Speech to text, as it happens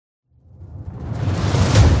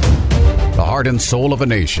heart and soul of a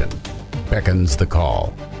nation, beckons the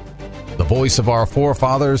call. The voice of our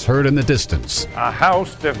forefathers heard in the distance. A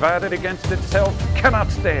house divided against itself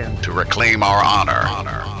cannot stand. To reclaim our honor,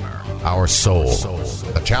 our soul.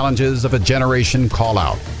 The challenges of a generation call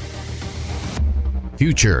out.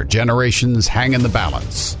 Future generations hang in the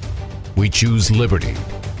balance. We choose liberty.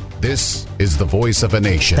 This is the voice of a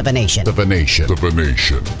nation. Of a nation. Of a nation. Of a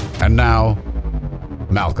nation. And now,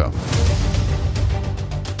 Malcolm.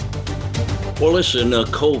 Well, listen,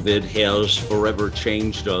 COVID has forever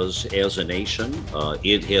changed us as a nation.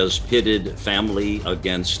 It has pitted family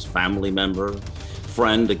against family member,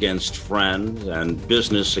 friend against friend, and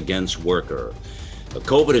business against worker.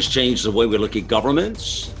 COVID has changed the way we look at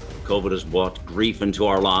governments. COVID has brought grief into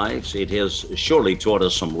our lives. It has surely taught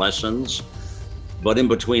us some lessons. But in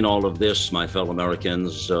between all of this, my fellow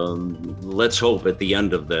Americans, let's hope at the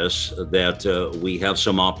end of this that we have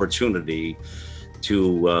some opportunity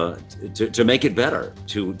to make it better,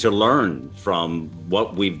 to learn from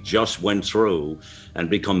what we've just went through and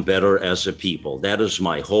become better as a people. That is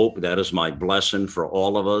my hope. That is my blessing for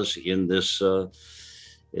all of us in this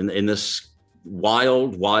in this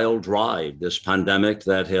wild ride, this pandemic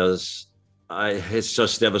that it's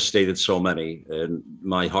just devastated so many. And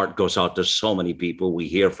my heart goes out to so many people we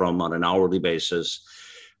hear from on an hourly basis.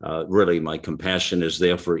 Really, my compassion is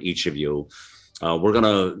there for each of you. We're going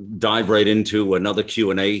to dive right into another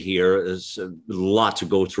Q&A here. There's a lot to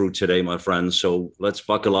go through today, my friends. So let's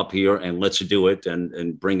buckle up here and let's do it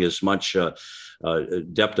and bring as much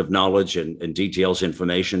depth of knowledge and details,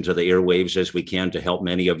 information to the airwaves as we can to help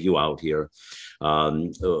many of you out here.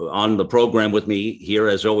 On the program with me here,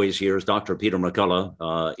 as always, here is Dr. Peter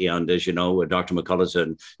McCullough. And as you know, Dr. McCullough is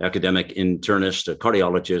an academic internist, a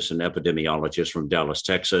cardiologist, and epidemiologist from Dallas,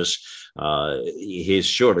 Texas. He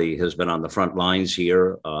surely has been on the front lines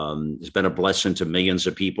here. It's been a blessing to millions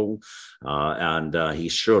of people. And he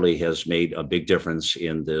surely has made a big difference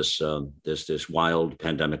in this wild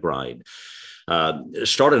pandemic ride.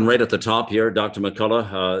 Starting right at the top here, Dr.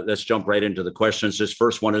 McCullough, let's jump right into the questions. This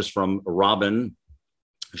first one is from Robin.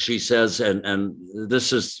 She says, and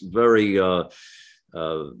this is very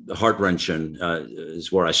heart-wrenching,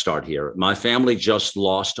 is where I start here. My family just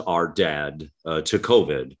lost our dad to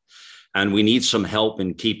COVID, and we need some help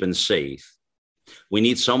in keeping safe. We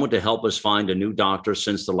need someone to help us find a new doctor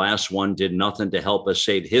since the last one did nothing to help us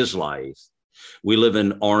save his life. We live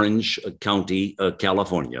in Orange County,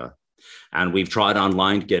 California. And we've tried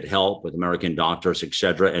online to get help with American doctors, et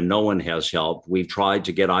cetera, and no one has helped. We've tried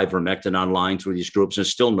to get ivermectin online through these groups and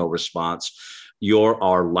still no response. You're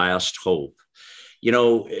our last hope. You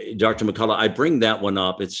know, Dr. McCullough, I bring that one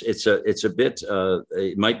up. It's a bit,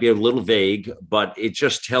 it might be a little vague, but it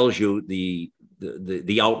just tells you the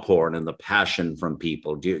outpouring and the passion from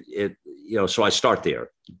people. So I start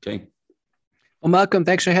there. Okay. Well, Malcolm,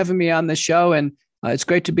 thanks for having me on the show. And it's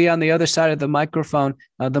great to be on the other side of the microphone.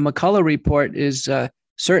 The McCullough report is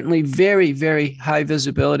certainly very, very high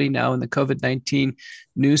visibility now in the COVID-19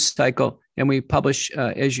 news cycle. And we publish,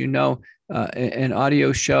 as you know, an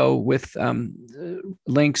audio show with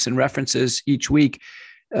links and references each week.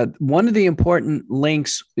 One of the important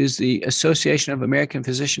links is the Association of American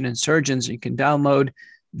Physicians and Surgeons. You can download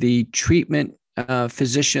the treatment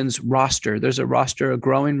physicians roster. There's a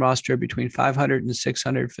growing roster between 500 and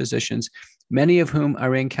 600 physicians, many of whom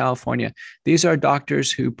are in California. These are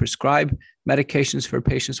doctors who prescribe medications for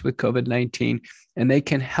patients with COVID-19, and they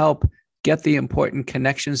can help get the important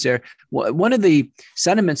connections there. One of the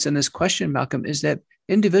sentiments in this question, Malcolm, is that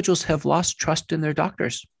individuals have lost trust in their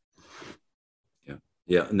doctors.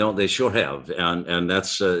 Yeah, no, they sure have. And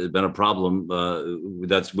that's been a problem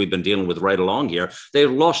that we've been dealing with right along here.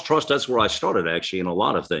 They've lost trust. That's where I started, actually, in a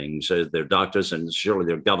lot of things. Their doctors and surely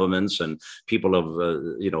their governments and people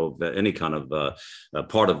of, any kind of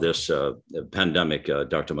part of this pandemic,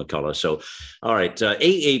 Dr. McCullough. So, all right,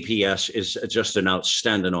 AAPS is just an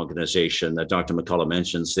outstanding organization that Dr. McCullough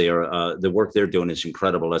mentions there. The work they're doing is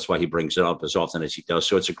incredible. That's why he brings it up as often as he does.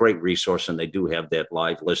 So it's a great resource, and they do have that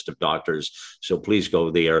live list of doctors. So please go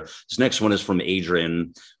there. This next one is from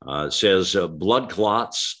Adrian. Says blood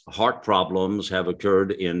clots, heart problems have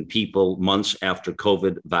occurred in people months after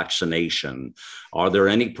COVID vaccination. Are there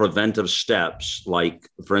any preventive steps, like,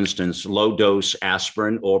 for instance, low dose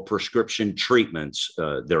aspirin or prescription treatments?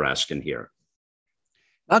 They're asking here.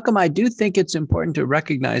 Malcolm, I do think it's important to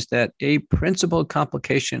recognize that a principal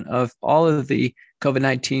complication of all of the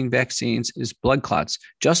COVID-19 vaccines is blood clots.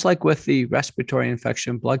 Just like with the respiratory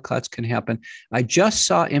infection, blood clots can happen. I just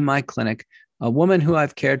saw in my clinic a woman who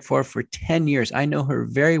I've cared for 10 years. I know her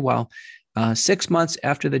very well. 6 months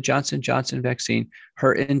after the Johnson & Johnson vaccine,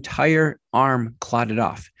 her entire arm clotted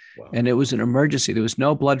off. Wow. And it was an emergency. There was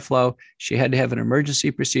no blood flow. She had to have an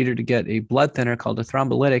emergency procedure to get a blood thinner called a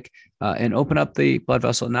thrombolytic and open up the blood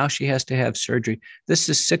vessel. Now she has to have surgery. This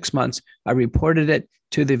is 6 months. I reported it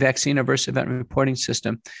to the Vaccine Adverse Event Reporting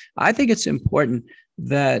System. I think it's important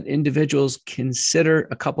that individuals consider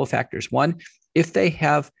a couple of factors. One, if they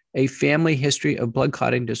have a family history of blood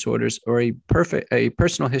clotting disorders or a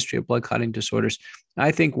personal history of blood clotting disorders,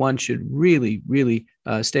 I think one should really, really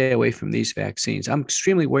stay away from these vaccines. I'm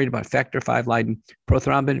extremely worried about factor V Leiden,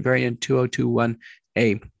 prothrombin variant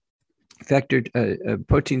 2021A, factor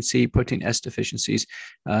protein C, protein S deficiencies,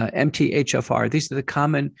 MTHFR. These are the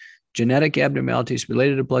common genetic abnormalities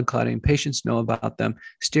related to blood clotting. Patients know about them.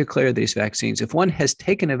 Steer clear of these vaccines. If one has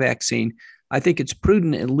taken a vaccine, I think it's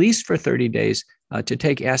prudent, at least for 30 days, to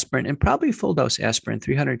take aspirin, and probably full dose aspirin,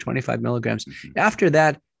 325 milligrams. After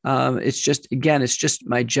that, it's just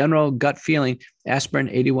my general gut feeling, aspirin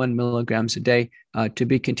 81 milligrams a day to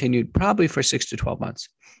be continued probably for 6 to 12 months.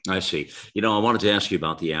 I see. I wanted to ask you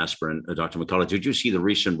about the aspirin, Dr. McCullough. Did you see the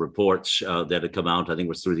recent reports that had come out, I think it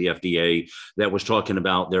was through the FDA, that was talking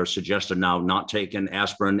about they're suggesting now not taking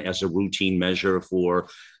aspirin as a routine measure for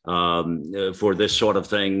this sort of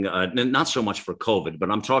thing, not so much for COVID, but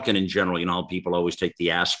I'm talking in general. People always take the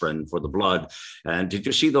aspirin for the blood. And did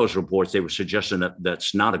you see those reports? They were suggesting that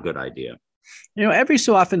that's not a good idea. Every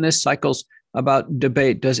so often this cycles about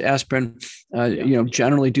debate. Does aspirin,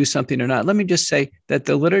 generally do something or not? Let me just say that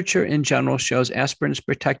the literature in general shows aspirin is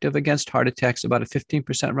protective against heart attacks, about a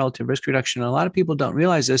 15% relative risk reduction. And a lot of people don't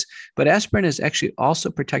realize this, but aspirin is actually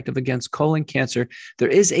also protective against colon cancer. There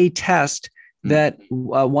is a test that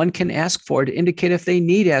one can ask for to indicate if they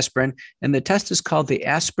need aspirin. And the test is called the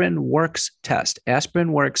Aspirin Works test.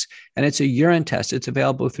 Aspirin Works, and it's a urine test. It's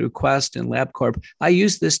available through Quest and LabCorp. I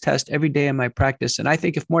use this test every day in my practice. And I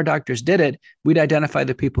think if more doctors did it, we'd identify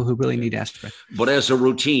the people who really need aspirin. But as a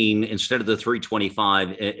routine, instead of the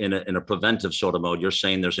 325 in a preventive sort of mode, you're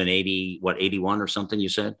saying there's an 81 or something you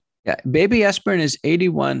said? Yeah, baby aspirin is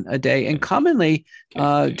 81 a day. And commonly,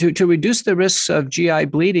 to reduce the risks of GI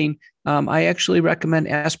bleeding, I actually recommend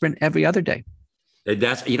aspirin every other day.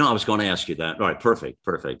 That's, I was going to ask you that. All right,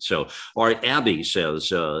 perfect. So, all right, Abby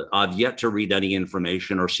says, I've yet to read any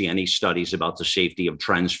information or see any studies about the safety of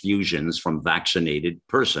transfusions from vaccinated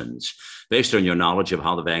persons. Based on your knowledge of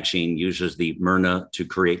how the vaccine uses the mRNA to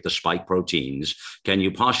create the spike proteins, can you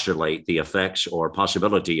postulate the effects or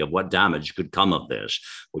possibility of what damage could come of this?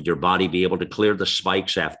 Would your body be able to clear the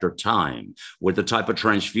spikes after time? Would the type of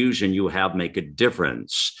transfusion you have make a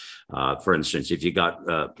difference? For instance, if you got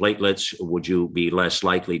platelets, would you be less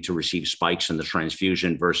likely to receive spikes in the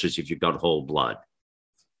transfusion versus if you got whole blood?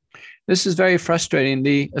 This is very frustrating.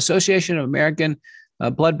 The Association of American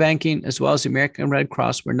Blood Banking, as well as the American Red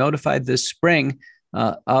Cross, were notified this spring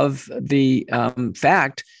of the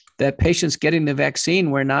fact that patients getting the vaccine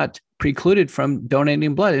were not precluded from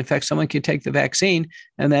donating blood. In fact, someone could take the vaccine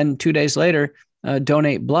and then 2 days later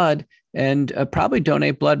donate blood, and probably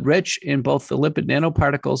donate blood rich in both the lipid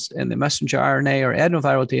nanoparticles and the messenger RNA or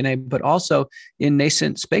adenoviral DNA, but also in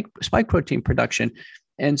nascent spike protein production.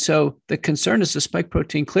 And so the concern is the spike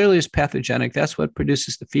protein clearly is pathogenic. That's what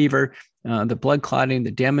produces the fever, the blood clotting,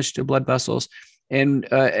 the damage to blood vessels. And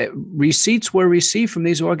receipts were received from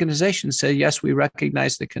these organizations say, yes, we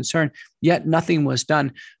recognize the concern, yet nothing was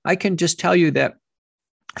done. I can just tell you that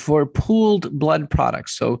for pooled blood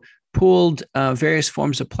products, so pooled various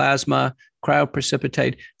forms of plasma,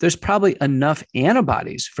 cryoprecipitate, there's probably enough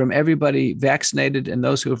antibodies from everybody vaccinated and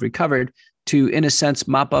those who have recovered to, in a sense,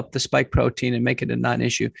 mop up the spike protein and make it a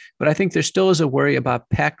non-issue. But I think there still is a worry about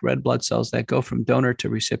packed red blood cells that go from donor to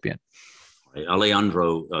recipient.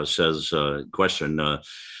 Alejandro says, question,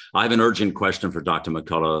 I have an urgent question for Dr.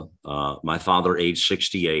 McCullough. My father, age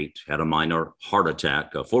 68, had a minor heart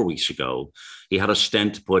attack 4 weeks ago. He had a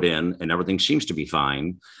stent put in and everything seems to be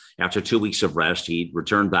fine. After 2 weeks of rest, he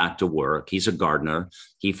returned back to work. He's a gardener.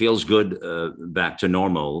 He feels good back to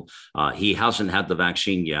normal. He hasn't had the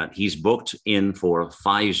vaccine yet. He's booked in for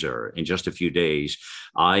Pfizer in just a few days.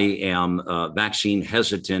 I am vaccine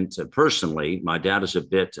hesitant personally. My dad is a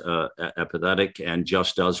bit apathetic and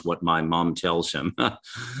just does what my mom tells him.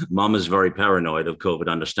 Mom is very paranoid of COVID,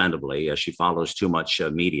 understandably, as she follows too much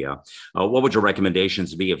media. What would your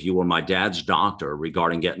recommendations be if you were my dad's doctor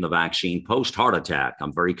regarding getting the vaccine post-heart attack?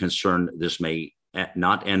 I'm very concerned this may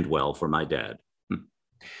not end well for my dad.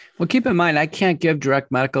 Well, keep in mind, I can't give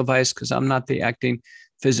direct medical advice because I'm not the acting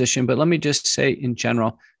physician, but let me just say in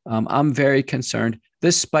general, I'm very concerned.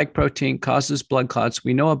 This spike protein causes blood clots.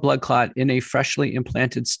 We know a blood clot in a freshly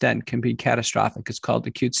implanted stent can be catastrophic. It's called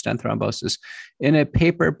acute stent thrombosis. In a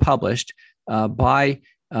paper published by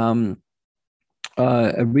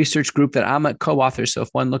a research group that I'm a co-author. So if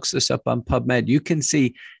one looks this up on PubMed, you can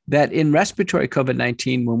see that in respiratory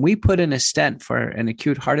COVID-19, when we put in a stent for an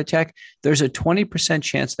acute heart attack, there's a 20%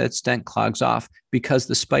 chance that stent clogs off because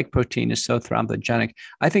the spike protein is so thrombogenic.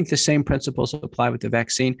 I think the same principles apply with the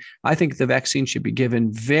vaccine. I think the vaccine should be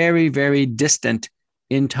given very, very distant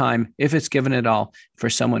in time, if it's given at all, for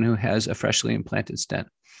someone who has a freshly implanted stent.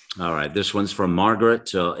 All right. This one's from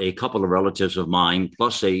Margaret. A couple of relatives of mine,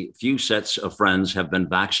 plus a few sets of friends, have been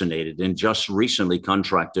vaccinated and just recently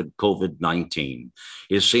contracted COVID-19.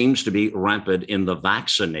 It seems to be rampant in the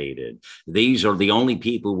vaccinated. These are the only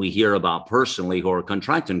people we hear about personally who are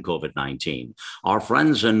contracting COVID-19. Our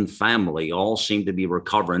friends and family all seem to be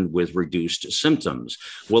recovering with reduced symptoms.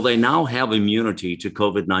 Will they now have immunity to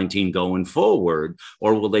COVID-19 going forward,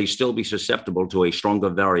 or will they still be susceptible to a stronger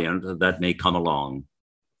variant that may come along?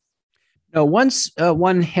 No, once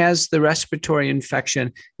one has the respiratory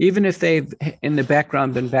infection, even if they've in the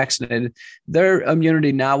background been vaccinated, their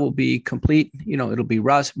immunity now will be complete. It'll be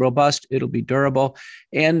robust, it'll be durable.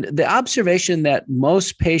 And the observation that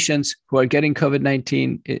most patients who are getting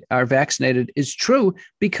COVID-19 are vaccinated is true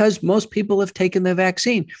because most people have taken the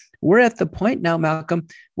vaccine. We're at the point now, Malcolm,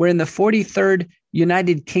 where in the 43rd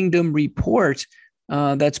United Kingdom report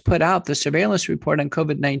that's put out, the surveillance report on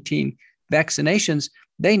COVID-19 vaccinations,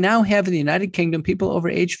 they now have in the United Kingdom, people over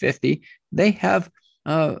age 50, they have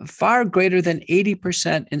far greater than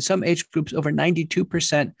 80%, in some age groups, over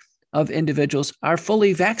 92% of individuals are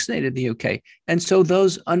fully vaccinated in the UK. And so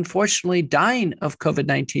those unfortunately dying of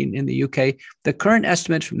COVID-19 in the UK, the current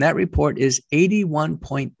estimate from that report is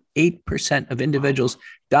 81.8% of individuals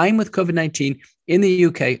dying with COVID-19 in the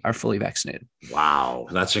UK are fully vaccinated. Wow,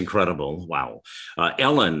 that's incredible. Wow.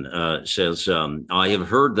 Ellen says, I have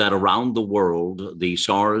heard that around the world, the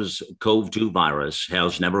SARS-CoV-2 virus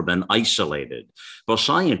has never been isolated, but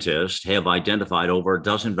scientists have identified over a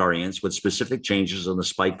dozen variants with specific changes in the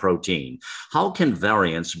spike protein. How can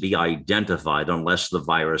variants be identified unless the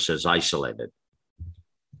virus is isolated?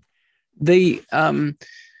 The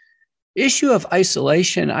issue of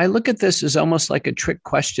isolation, I look at this as almost like a trick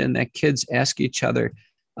question that kids ask each other.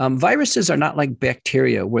 Viruses are not like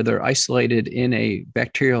bacteria where they're isolated in a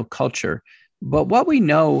bacterial culture. But what we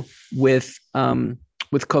know with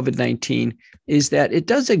COVID-19 is that it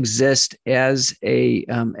does exist as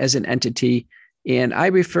an entity. And I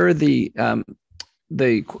refer the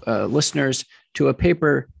listeners to a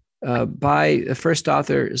paper by the first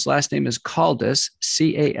author. His last name is Caldas,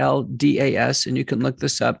 Caldas, and you can look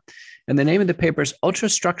this up. And the name of the paper is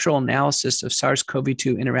Ultrastructural Analysis of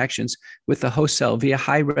SARS-CoV-2 Interactions with the Host Cell via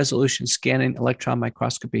High-Resolution Scanning Electron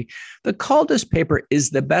Microscopy. The Caldas paper is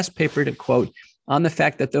the best paper to quote on the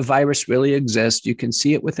fact that the virus really exists. You can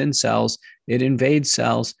see it within cells. It invades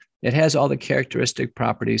cells. It has all the characteristic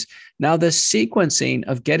properties. Now, the sequencing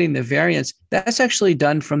of getting the variants, that's actually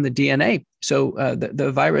done from the DNA. So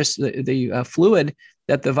the virus, the fluid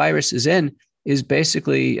that the virus is in, is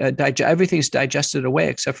basically everything's digested away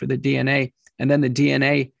except for the DNA. And then the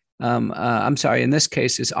DNA, in this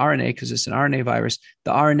case, is RNA because it's an RNA virus.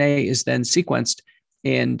 The RNA is then sequenced,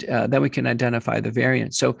 and then we can identify the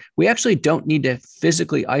variant. So we actually don't need to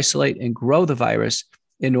physically isolate and grow the virus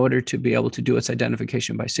in order to be able to do its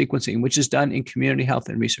identification by sequencing, which is done in community health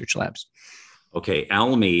and research labs. Okay,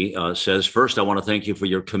 Almy says, first, I want to thank you for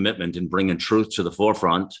your commitment in bringing truth to the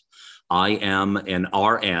forefront. I am an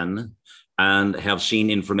RN and have seen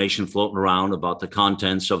information floating around about the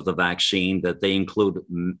contents of the vaccine that they include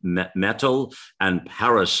metal and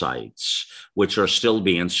parasites, which are still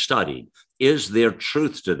being studied. Is there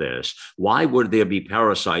truth to this? Why would there be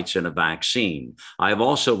parasites in a vaccine? I've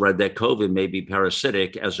also read that COVID may be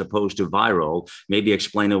parasitic as opposed to viral, maybe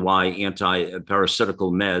explaining why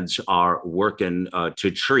anti-parasitical meds are working to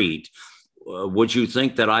treat. Would you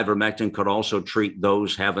think that ivermectin could also treat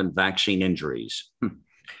those having vaccine injuries?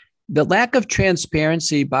 The lack of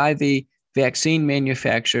transparency by the vaccine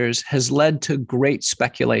manufacturers has led to great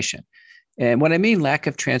speculation. And what I mean lack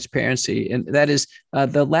of transparency, and that is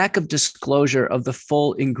the lack of disclosure of the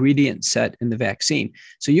full ingredient set in the vaccine.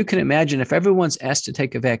 So you can imagine if everyone's asked to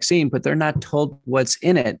take a vaccine, but they're not told what's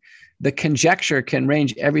in it, the conjecture can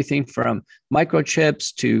range everything from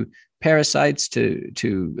microchips to parasites to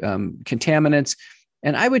contaminants.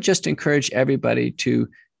 And I would just encourage everybody to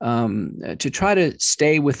try to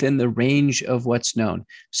stay within the range of what's known.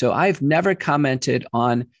 So I've never commented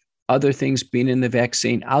on other things being in the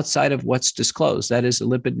vaccine outside of what's disclosed. That is the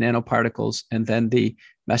lipid nanoparticles and then the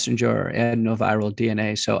messenger or adenoviral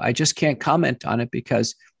DNA. So I just can't comment on it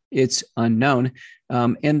because it's unknown.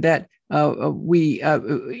 And that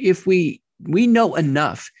if we know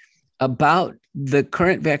enough about the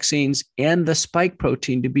current vaccines and the spike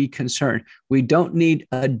protein to be concerned. We don't need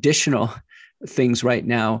additional things right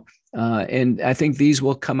now. And I think these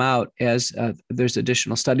will come out as there's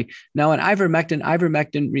additional study. Now, on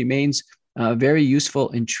ivermectin remains very useful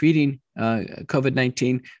in treating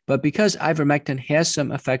COVID-19, but because ivermectin has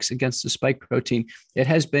some effects against the spike protein, it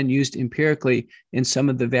has been used empirically in some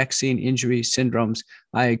of the vaccine injury syndromes.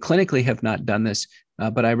 I clinically have not done this,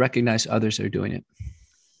 but I recognize others are doing it.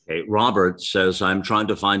 Okay, Robert says, I'm trying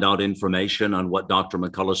to find out information on what Dr.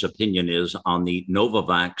 McCullough's opinion is on the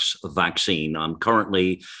Novavax vaccine. I'm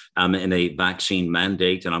currently in a vaccine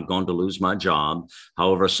mandate and I'm going to lose my job.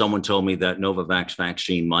 However, someone told me that Novavax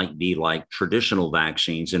vaccine might be like traditional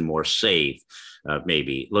vaccines and more safe,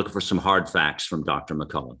 maybe. Looking for some hard facts from Dr.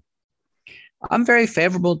 McCullough. I'm very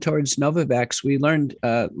favorable towards Novavax. We learned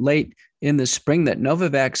late in the spring that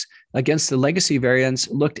Novavax against the legacy variants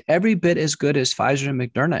looked every bit as good as Pfizer and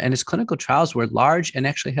Moderna, and its clinical trials were large and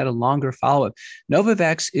actually had a longer follow-up.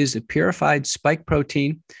 Novavax is a purified spike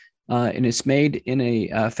protein, and it's made in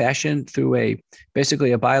a fashion through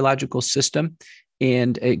basically a biological system,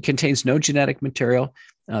 and it contains no genetic material.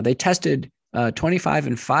 They tested 25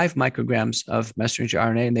 and 5 micrograms of messenger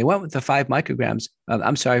RNA, and they went with the 5 micrograms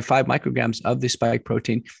of the spike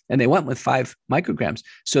protein, and they went with 5 micrograms.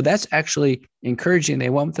 So that's actually encouraging. They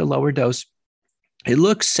went with the lower dose. It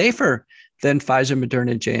looks safer than Pfizer,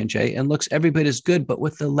 Moderna, J&J, and looks every bit as good, but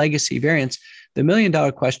with the legacy variants. The $1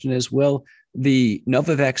 million question is, will the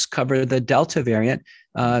Novavax cover the Delta variant?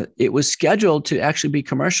 It was scheduled to actually be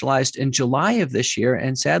commercialized in July of this year,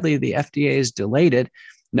 and sadly, the FDA has delayed it.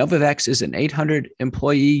 Novavax is an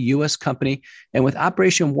 800-employee U.S. company, and with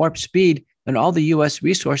Operation Warp Speed and all the U.S.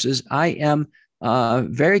 resources, I am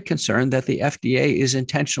very concerned that the FDA is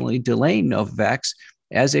intentionally delaying Novavax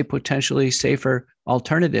as a potentially safer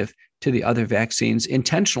alternative to the other vaccines,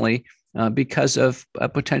 intentionally because of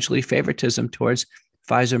potentially favoritism towards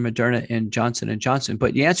Pfizer, Moderna, and Johnson & Johnson.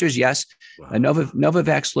 But the answer is yes. Wow.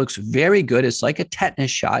 Novavax looks very good. It's like a tetanus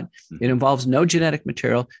shot. It involves no genetic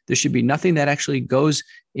material. There should be nothing that actually goes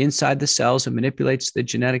inside the cells and manipulates the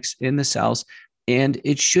genetics in the cells. And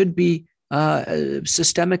it should be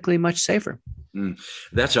systemically much safer.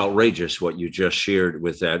 That's outrageous what you just shared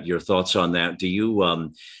with that. Your thoughts on that. Do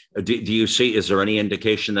you see, is there any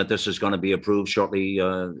indication that this is going to be approved shortly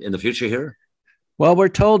in the future here? Well, we're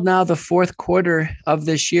told now the fourth quarter of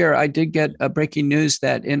this year. I did get breaking news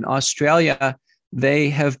that in Australia, they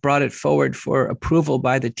have brought it forward for approval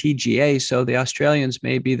by the TGA. So the Australians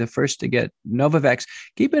may be the first to get Novavax.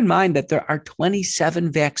 Keep in mind that there are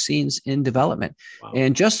 27 vaccines in development. Wow.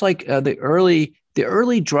 And just like the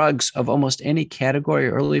early drugs of almost any category,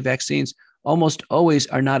 early vaccines almost always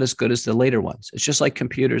are not as good as the later ones. It's just like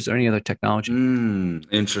computers or any other technology.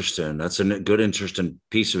 Interesting. That's a good, interesting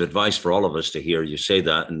piece of advice for all of us to hear you say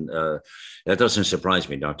that. And that doesn't surprise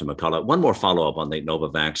me, Dr. McCullough. One more follow-up on the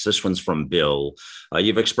Novavax. This one's from Bill.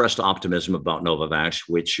 You've expressed optimism about Novavax,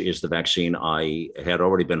 which is the vaccine I had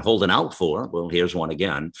already been holding out for. Well, here's one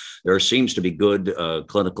again. There seems to be good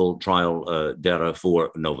clinical trial data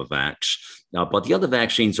for Novavax. But the other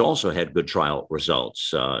vaccines also had good trial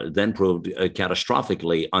results, then proved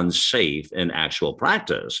catastrophically unsafe in actual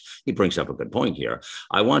practice. He brings up a good point here.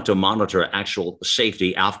 I want to monitor actual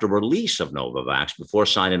safety after release of Novavax before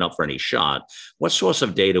signing up for any shot. What source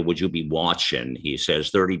of data would you be watching, he says,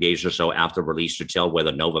 30 days or so after release to tell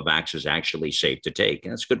whether Novavax is actually safe to take?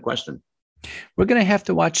 And that's a good question. We're going to have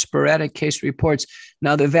to watch sporadic case reports.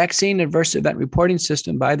 Now, the vaccine adverse event reporting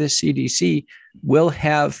system by the CDC will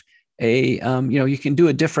have you can do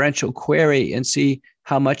a differential query and see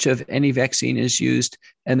how much of any vaccine is used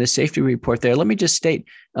and the safety report there. Let me just state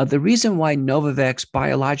the reason why Novavax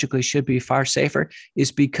biologically should be far safer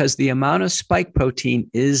is because the amount of spike protein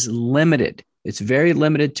is limited. It's very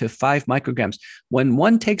limited to 5 micrograms. When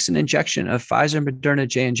one takes an injection of Pfizer, Moderna,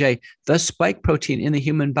 J&J, the spike protein in the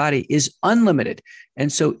human body is unlimited.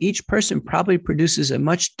 And so each person probably produces a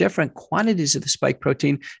much different quantities of the spike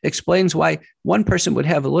protein, explains why one person would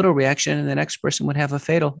have a little reaction and the next person would have a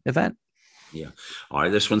fatal event. Yeah. All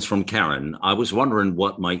right. This one's from Karen. I was wondering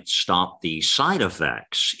what might stop the side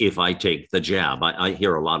effects if I take the jab. I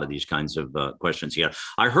hear a lot of these kinds of questions here.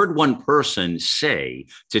 I heard one person say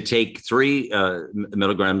to take 3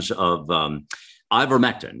 milligrams of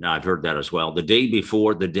ivermectin. I've heard that as well. The day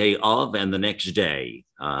before, the day of, and the next day.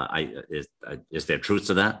 Is there truth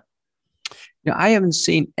to that? I haven't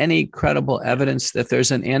seen any credible evidence that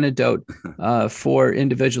there's an antidote for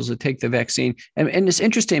individuals that take the vaccine. And it's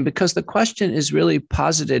interesting because the question is really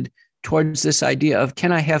posited towards this idea of,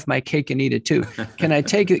 can I have my cake and eat it too? Can I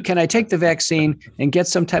take it? Can I take the vaccine and get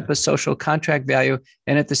some type of social contract value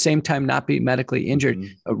and at the same time not be medically injured?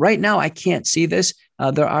 Mm-hmm. Right now, I can't see this.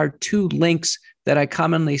 There are two links that I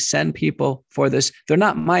commonly send people for this. They're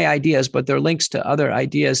not my ideas, but they're links to other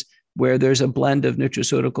ideas where there's a blend of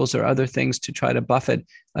nutraceuticals or other things to try to buffet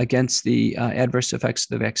against the adverse effects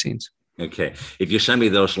of the vaccines. Okay. If you send me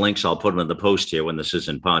those links, I'll put them in the post here when this is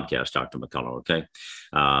in podcast, Dr. McCullough, okay,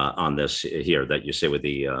 on this here that you say with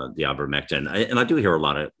the ivermectin. And I do hear a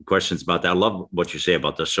lot of questions about that. I love what you say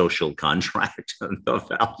about the social contract and the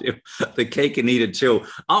value, the cake and eat it too.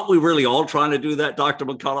 Aren't we really all trying to do that, Dr.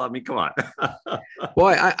 McCullough? I mean, come on.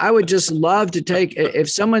 Boy, I would just love to take,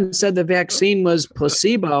 if someone said the vaccine was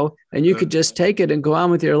placebo and you could just take it and go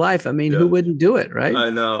on with your life. I mean, who wouldn't do it, right? I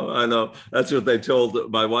know. That's what they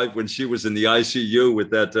told my wife when she was in the ICU with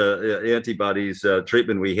that antibodies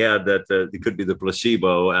treatment we had, that it could be the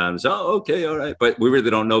placebo. And so, okay, all right. But we really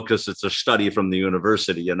don't know because it's a study from the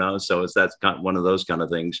university, so that's kind of one of those kind of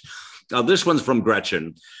things. This one's from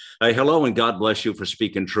Gretchen. Hello, and God bless you for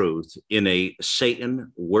speaking truth in a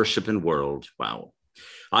Satan worshiping world. Wow.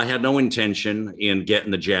 I had no intention in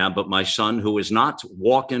getting the jab, but my son, who is not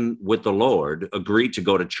walking with the Lord, agreed to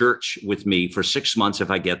go to church with me for 6 months if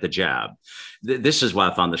I get the jab. This is why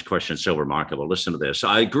I found this question so remarkable. Listen to this.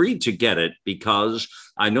 I agreed to get it because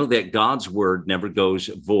I know that God's word never goes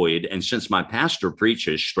void. And since my pastor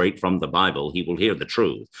preaches straight from the Bible, he will hear the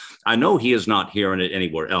truth. I know he is not hearing it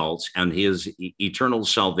anywhere else, and his eternal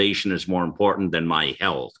salvation is more important than my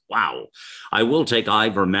health. Wow. I will take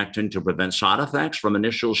ivermectin to prevent side effects from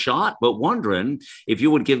initial shot, but wondering if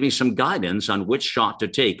you would give me some guidance on which shot to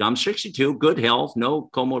take. I'm 62, good health,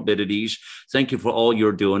 no comorbidities. Thank you for all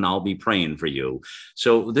you're doing. I'll be praying for you.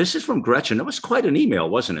 So this is from Gretchen. That was quite an email,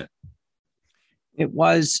 wasn't it? It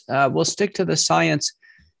was. We'll stick to the science.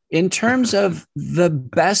 In terms of the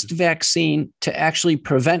best vaccine to actually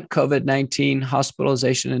prevent COVID-19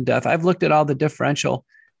 hospitalization and death, I've looked at all the differential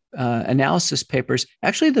analysis papers.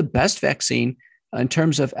 Actually, the best vaccine in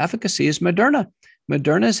terms of efficacy is Moderna.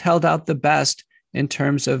 Moderna's held out the best in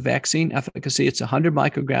terms of vaccine efficacy. It's 100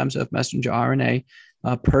 micrograms of messenger RNA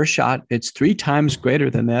per shot. It's 3 times greater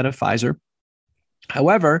than that of Pfizer.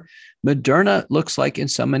 However, Moderna looks like in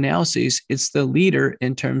some analyses, it's the leader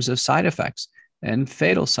in terms of side effects and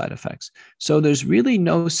fatal side effects. So there's really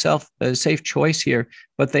no safe choice here,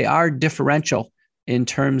 but they are differential in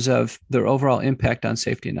terms of their overall impact on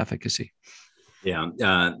safety and efficacy. Yeah,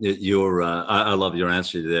 I love your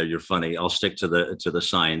answer there. You're funny. I'll stick to the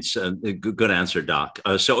science. Good answer, Doc.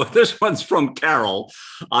 So this one's from Carol.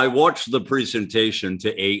 I watched the presentation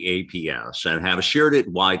to AAPS and have shared it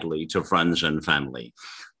widely to friends and family.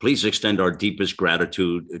 Please extend our deepest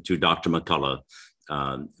gratitude to Dr. McCullough.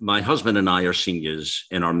 My husband and I are seniors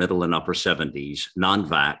in our middle and upper 70s,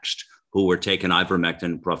 non-vaxxed, who were taking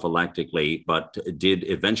ivermectin prophylactically, but did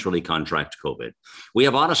eventually contract COVID. We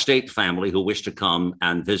have out-of-state family who wish to come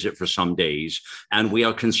and visit for some days, and we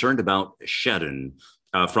are concerned about shedding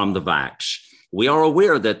from the vax. We are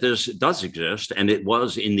aware that this does exist, and it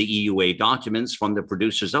was in the EUA documents from the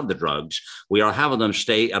producers of the drugs. We are having them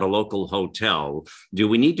stay at a local hotel. Do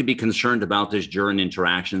we need to be concerned about this during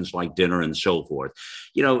interactions like dinner and so forth?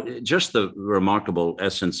 Just the remarkable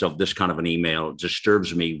essence of this kind of an email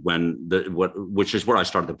disturbs me which is where I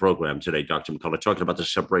started the program today, Dr. McCullough, talking about the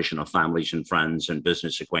separation of families and friends and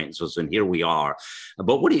business acquaintances. And here we are.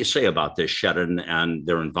 But what do you say about this shedding and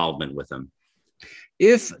their involvement with them?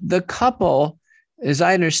 If the couple, as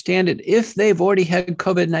I understand it, if they've already had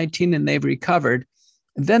COVID-19 and they've recovered,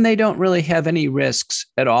 then they don't really have any risks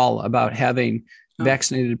at all about having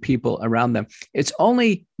vaccinated people around them. It's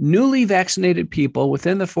only newly vaccinated people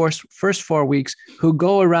within the first 4 weeks who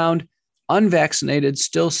go around unvaccinated,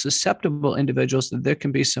 still susceptible individuals that there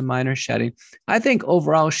can be some minor shedding. I think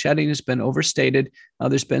overall shedding has been overstated.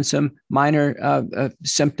 There's been some minor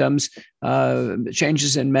symptoms,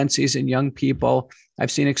 changes in menses in young people. I've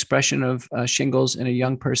seen expression of shingles in a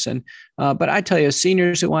young person. But I tell you,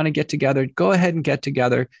 seniors that want to get together, go ahead and get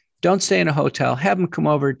together. Don't stay in a hotel. Have them come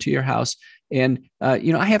over to your house. And,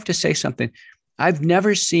 I have to say something. I've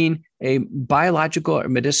never seen a biological or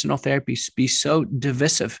medicinal therapy be so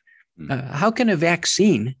divisive. How can a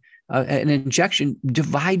vaccine, an injection,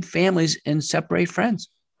 divide families and separate friends?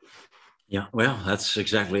 Yeah, well, that's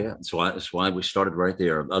exactly it. That's why we started right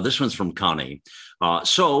there. This one's from Connie.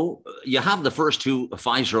 So you have the first 2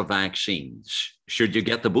 Pfizer vaccines. Should you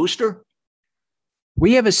get the booster?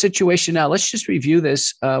 We have a situation now. Let's just review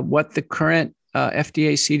this, what the current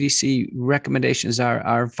FDA CDC recommendations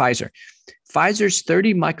are Pfizer. Pfizer's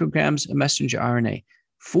 30 micrograms of messenger RNA.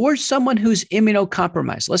 for someone who's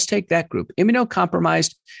immunocompromised. Let's take that group.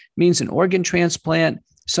 Immunocompromised means an organ transplant,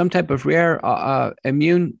 some type of rare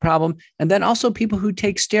immune problem, and then also people who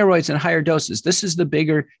take steroids in higher doses. This is the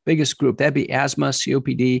biggest group. That'd be asthma,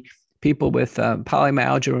 COPD, people with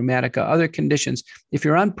polymyalgia rheumatica, other conditions. If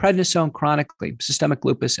you're on prednisone chronically, systemic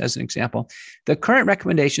lupus as an example, the current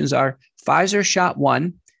recommendations are Pfizer shot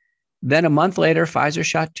 1, then a month later, Pfizer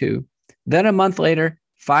shot 2, then a month later,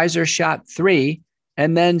 Pfizer shot 3,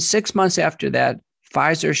 and then 6 months after that,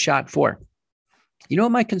 Pfizer shot 4. You know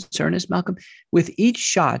what my concern is, Malcolm? With each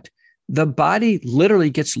shot, the body literally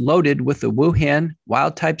gets loaded with the Wuhan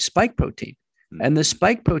wild type spike protein. And the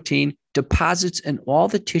spike protein deposits in all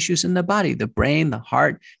the tissues in the body, the brain, the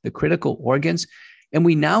heart, the critical organs. And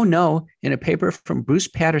we now know in a paper from Bruce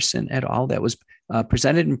Patterson et al. That was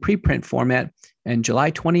presented in preprint format on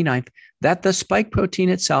July 29th, that the spike protein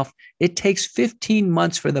itself, it takes 15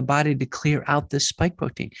 months for the body to clear out this spike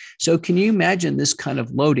protein. So can you imagine this kind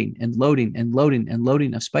of loading and loading and loading and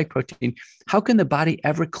loading of spike protein? How can the body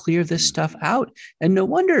ever clear this stuff out? And no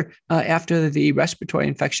wonder after the respiratory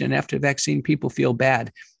infection and after vaccine, people feel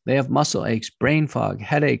bad. They have muscle aches, brain fog,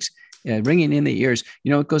 headaches, ringing in the ears.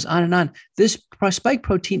 It goes on and on. This spike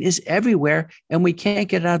protein is everywhere and we can't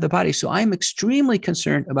get it out of the body. So I'm extremely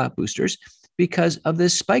concerned about boosters because of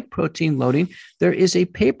this spike protein loading. There is a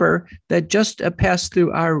paper that just passed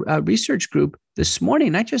through our research group this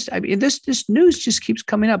morning. This news just keeps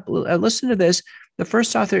coming up. Listen to this. The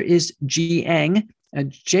first author is Jiang,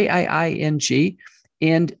 Jiing.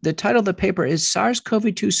 And the title of the paper is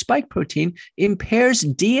SARS-CoV-2 spike protein impairs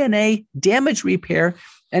DNA damage repair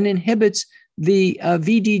and inhibits the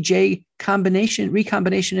VDJ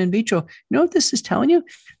recombination in vitro. You know what this is telling you?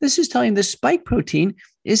 This is telling the spike protein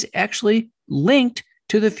is actually linked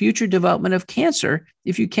to the future development of cancer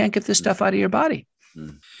if you can't get this stuff out of your body.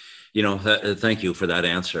 Thank you for that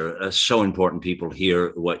answer. So important people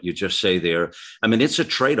hear what you just say there. I mean, it's a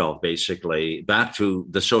trade-off, basically, back to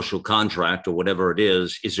the social contract or whatever it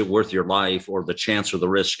is. Is it worth your life or the chance or the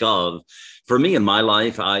risk of? For me in my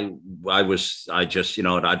life, I'd rather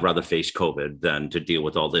face COVID than to deal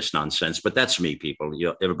with all this nonsense. But that's me, people.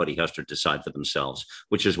 Everybody has to decide for themselves,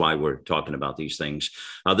 which is why we're talking about these things.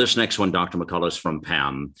 This next one, Dr. McCullough, is from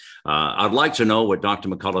Pam. I'd like to know what Dr.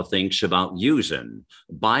 McCullough thinks about using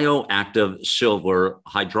bioactive silver,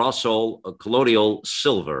 hydroxyl colloidal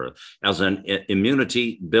silver, as an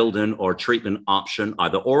immunity building or treatment option,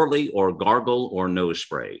 either orally or gargle or nose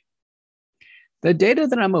spray. The data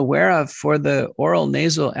that I'm aware of for the oral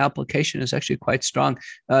nasal application is actually quite strong.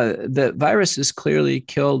 The virus is clearly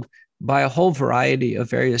killed by a whole variety of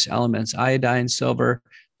various elements, iodine, silver,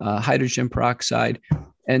 hydrogen peroxide.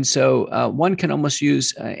 And so one can almost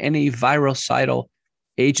use any virucidal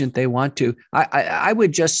agent they want to. I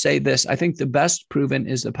would just say this. I think the best proven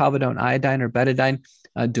is the povidone iodine or betadine.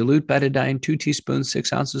 Dilute betadine, 2 teaspoons,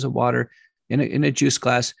 6 ounces of water in a juice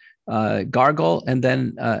glass. Gargle, and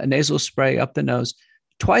then a nasal spray up the nose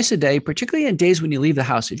twice a day, particularly in days when you leave the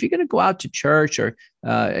house. If you're going to go out to church or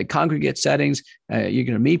congregate settings, you're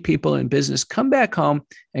going to meet people in business, come back home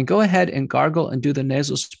and go ahead and gargle and do the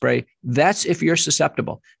nasal spray. That's if you're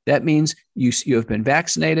susceptible. That means you have been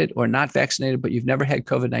vaccinated or not vaccinated, but you've never had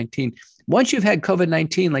COVID-19. Once you've had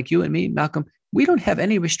COVID-19, like you and me, Malcolm, we don't have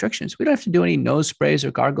any restrictions. We don't have to do any nose sprays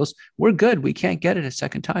or gargles. We're good. We can't get it a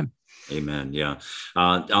second time. Amen. Yeah.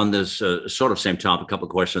 On this sort of same topic, a couple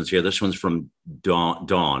of questions here. This one's from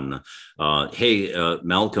Dawn. Hey,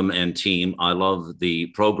 Malcolm and team, I love the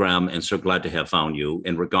program and so glad to have found you.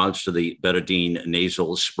 In regards to the betadine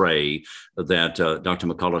nasal spray that Dr.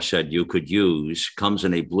 McCullough said you could use, comes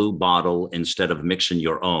in a blue bottle instead of mixing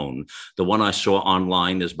your own. The one I saw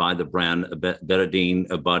online is by the brand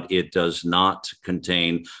Betadine, but it does not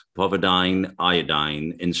contain povidone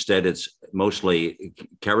iodine. Instead, it's mostly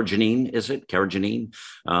carrageenan. Is it carrageenan?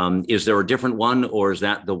 Is there a different one, or is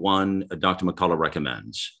that the one Dr. McCullough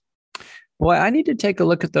recommends? Boy, I need to take a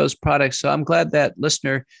look at those products. So I'm glad that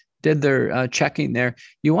listener did their checking there.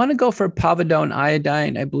 You want to go for povidone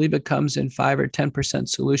iodine. I believe it comes in 5 or 10%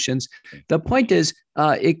 solutions. The point is,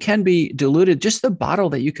 it can be diluted. Just the bottle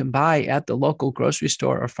that you can buy at the local grocery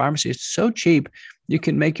store or pharmacy, it's so cheap. You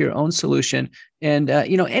can make your own solution. And,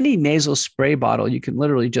 any nasal spray bottle, you can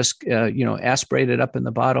literally just, aspirate it up in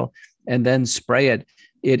the bottle and then spray it.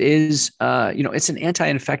 It is, it's an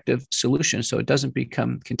anti-infective solution, so it doesn't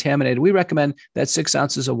become contaminated. We recommend that 6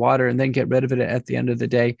 ounces of water and then get rid of it at the end of the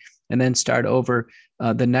day and then start over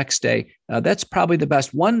the next day. That's probably the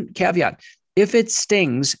best. One caveat, if it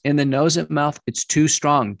stings in the nose and mouth, it's too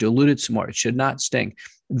strong. Dilute it some more. It should not sting.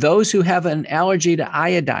 Those who have an allergy to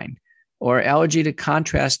iodine or allergy to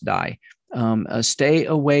contrast dye, stay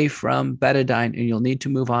away from betadine, and you'll need to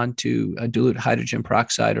move on to dilute hydrogen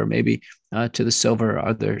peroxide or maybe to the silver or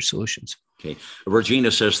other solutions. Okay. Regina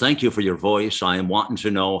says, thank you for your voice. I am wanting to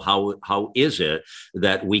know how is it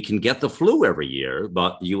that we can get the flu every year,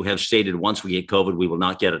 but you have stated once we get COVID, we will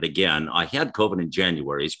not get it again. I had COVID in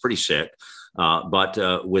January. It's pretty sick. But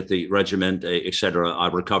with the regimen, et cetera, I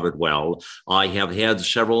recovered well. I have had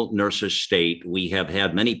several nurses state we have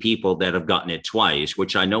had many people that have gotten it twice,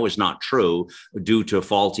 which I know is not true due to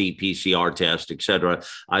faulty PCR test, et cetera.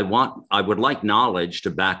 I would like knowledge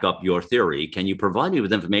to back up your theory. Can you provide me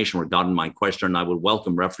with information regarding my question? I would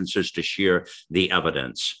welcome references to share the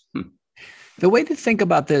evidence. The way to think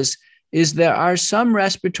about this is there are some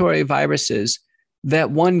respiratory viruses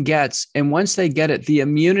that one gets, and once they get it, the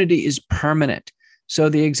immunity is permanent. So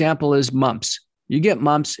the example is mumps. You get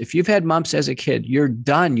mumps. If you've had mumps as a kid, you're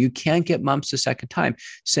done. You can't get mumps a second time.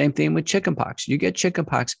 Same thing with chickenpox. You get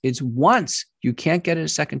chickenpox. It's once. You can't get it a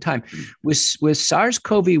second time. With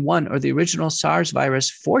SARS-CoV-1 or the original SARS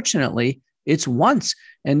virus, fortunately, it's once.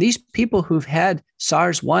 And these people who've had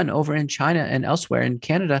SARS-1 over in China and elsewhere in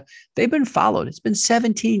Canada, they've been followed. It's been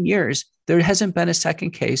 17 years. There hasn't been a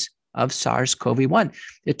second case of SARS-CoV-1.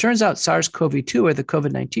 It turns out SARS-CoV-2 or the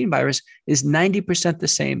COVID-19 virus is 90% the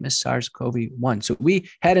same as SARS-CoV-1. So we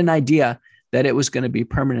had an idea that it was going to be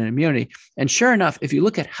permanent immunity. And sure enough, if you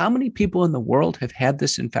look at how many people in the world have had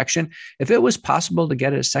this infection, if it was possible to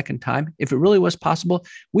get it a second time, if it really was possible,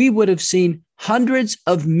 we would have seen hundreds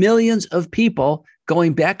of millions of people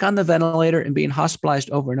going back on the ventilator and being hospitalized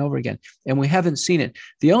over and over again. And we haven't seen it.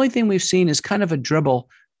 The only thing we've seen is kind of a dribble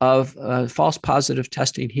of false positive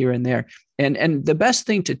testing here and there. And the best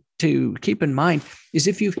thing to keep in mind is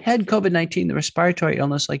if you've had COVID-19, the respiratory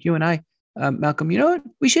illness like you and I, Malcolm, you know what?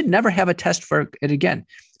 We should never have a test for it again.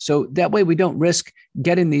 So that way we don't risk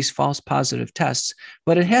getting these false positive tests.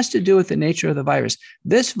 But it has to do with the nature of the virus.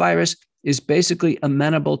 This virus is basically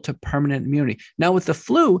amenable to permanent immunity. Now with the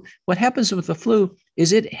flu, what happens with the flu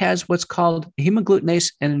is it has what's called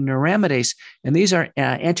hemagglutinates and a neuraminidase. And these are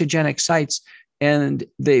antigenic sites. And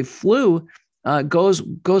the flu goes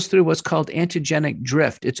through what's called antigenic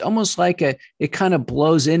drift. It's almost like it kind of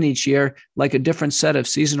blows in each year like a different set of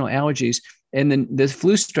seasonal allergies. And then the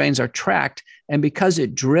flu strains are tracked. And because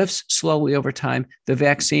it drifts slowly over time, the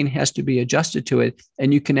vaccine has to be adjusted to it.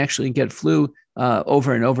 And you can actually get flu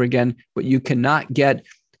over and over again, but you cannot get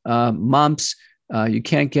mumps. You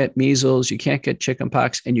can't get measles, you can't get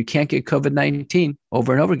chickenpox, and you can't get COVID-19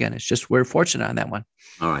 over and over again. It's just we're fortunate on that one.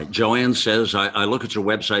 All right. Joanne says, I look at your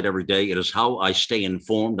website every day. It is how I stay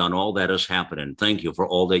informed on all that is happening. Thank you for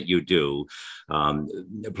all that you do.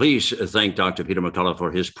 Please thank Dr. Peter McCullough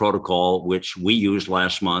for his protocol, which we used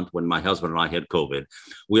last month when my husband and I had COVID.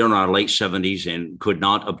 We are in our late 70s and could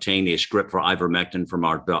not obtain a script for ivermectin from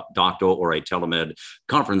our doctor or a telemed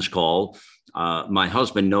conference call. My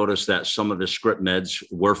husband noticed that some of the script meds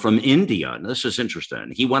were from India. And this is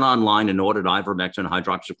interesting. He went online and ordered ivermectin,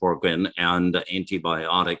 hydroxychloroquine, and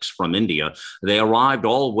antibiotics from India. They arrived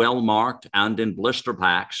all well marked and in blister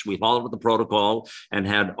packs. We followed the protocol and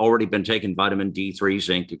had already been taking vitamin D3,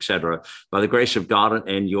 zinc, etc. By the grace of God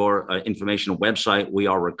and your informational website, we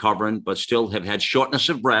are recovering, but still have had shortness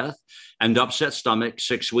of breath and upset stomach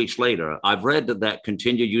 6 weeks later. I've read that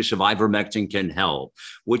continued use of ivermectin can help.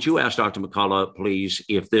 Would you ask Dr. McCullough, please,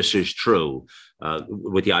 if this is true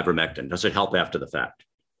with the ivermectin? Does it help after the fact?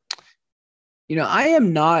 You know, I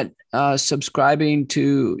am not subscribing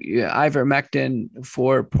to ivermectin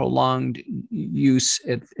for prolonged use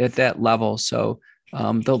at that level. So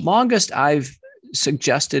the longest I've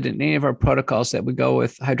suggested in any of our protocols that we go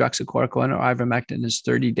with hydroxychloroquine or ivermectin is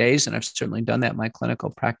 30 days. And I've certainly done that in my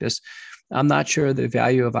clinical practice. I'm not sure the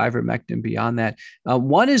value of ivermectin beyond that.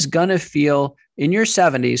 One is going to feel in your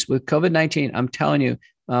 70s with COVID-19, I'm telling you,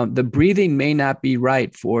 the breathing may not be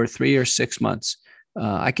right for 3 or 6 months.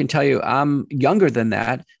 I can tell you I'm younger than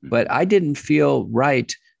that, but I didn't feel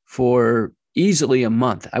right for easily a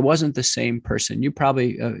month. I wasn't the same person. You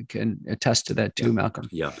probably can attest to that too, Malcolm.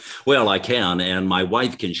 Yeah, well, I can. And my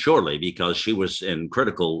wife can surely, because she was in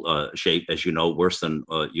critical shape, as you know, worse than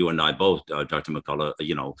you and I both, Dr. McCullough,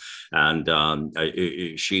 you know,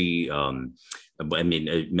 and she, I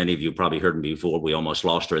mean, many of you probably heard me before. We almost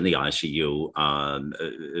lost her in the ICU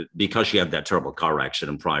because she had that terrible car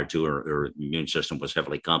accident prior to her immune system was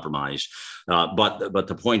heavily compromised. But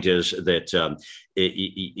the point is that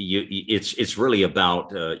it's really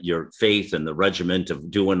about your faith and the regiment of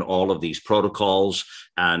doing all of these protocols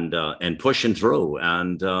and pushing through.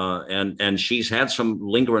 And she's had some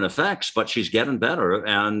lingering effects, but she's getting better.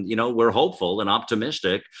 And, you know, we're hopeful and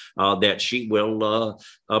optimistic that she will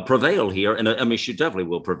prevail here. And enemies, you definitely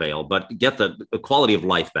will prevail, but get the quality of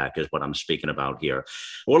life back is what I'm speaking about here.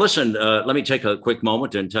 Well, listen, let me take a quick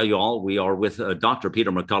moment and tell you all we are with Dr.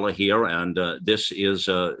 Peter McCullough here, and this is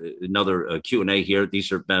another Q&A here. These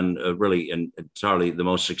have been really entirely the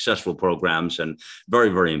most successful programs and very,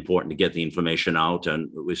 very important to get the information out, and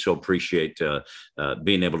we so appreciate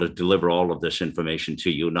being able to deliver all of this information to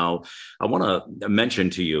you. Now, I want to mention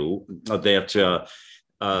to you that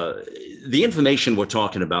the information we're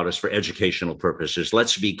talking about is for educational purposes.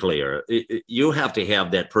 Let's be clear. You have to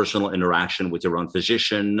have that personal interaction with your own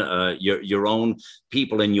physician, your own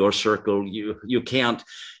people in your circle. You can't,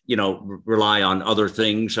 rely on other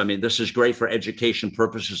things. I mean, this is great for education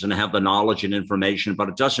purposes and have the knowledge and information, but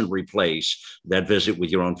it doesn't replace that visit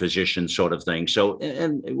with your own physician sort of thing. So,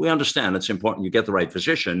 and we understand it's important you get the right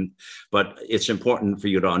physician, but it's important for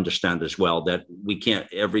you to understand as well that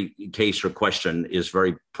every case or question is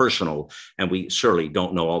very personal, and we certainly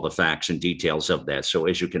don't know all the facts and details of that. So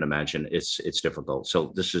as you can imagine, it's difficult.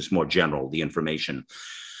 So this is more general, the information.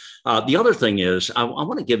 The other thing is, I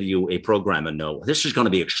want to give you a program and note. This is going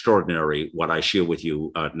to be extraordinary, what I share with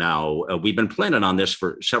you now. We've been planning on this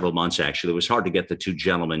for several months, actually. It was hard to get the two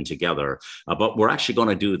gentlemen together, but we're actually going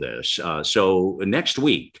to do this. So next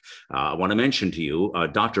week, I want to mention to you,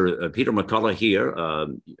 Dr. Peter McCullough here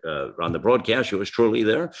on the broadcast, yours truly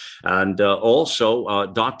there, and also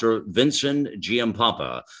Dr. Vincent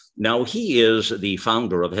Giampapa. Now, he is the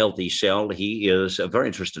founder of Healthy Cell. He is a very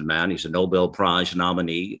interesting man. He's a Nobel Prize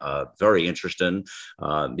nominee, very interesting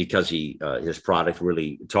because his product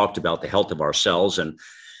really talked about the health of our cells. And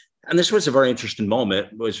this was a very interesting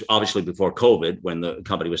moment. It was obviously before COVID when the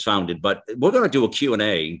company was founded, but we're going to do a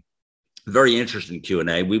Q&A. Very interesting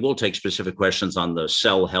Q&A. We will take specific questions on the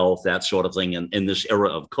cell health, that sort of thing, in this era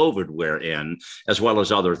of COVID we're in, as well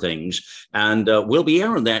as other things. And we'll be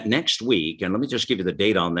airing that next week. And let me just give you the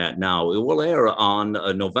date on that now. It will air on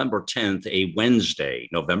November 10th, a Wednesday.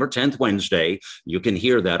 November 10th, Wednesday. You can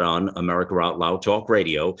hear that on America Out Loud Talk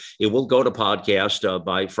Radio. It will go to podcast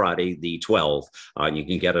by Friday the 12th. You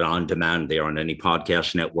can get it on demand there on any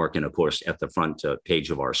podcast network. And, of course, at the front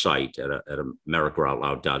page of our site at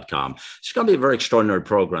AmericaOutLoud.com. It's going to be a very extraordinary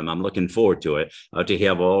program. I'm looking forward to it, to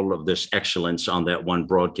have all of this excellence on that one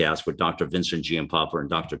broadcast with Dr. Vincent Giampapa and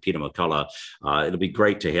Dr. Peter McCullough. It'll be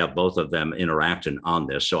great to have both of them interacting on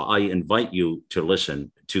this. So I invite you to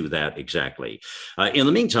listen to that exactly. In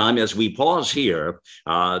the meantime, as we pause here,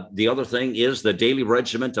 the other thing is the daily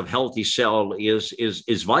regimen of Healthy Cell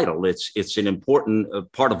is vital. It's an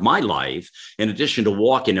important part of my life, in addition to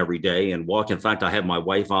walking every day and walking. In fact, I have my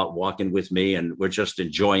wife out walking with me, and we're just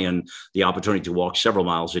enjoying the opportunity to walk several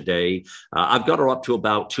miles a day. I've got her up to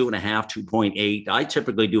about 2.5, 2.8. I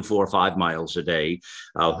typically do 4 or 5 miles a day,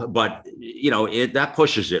 but that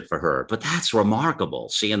pushes it for her. But that's remarkable,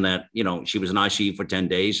 seeing that she was in ICU for 10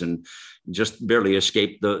 days and just barely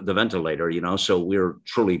escaped the ventilator, so we're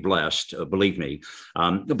truly blessed, believe me.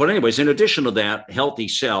 But anyways, in addition to that, Healthy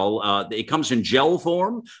Cell, it comes in gel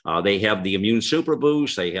form. They have the Immune Super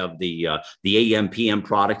Boost. They have the AM/PM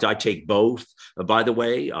product. I take both, by the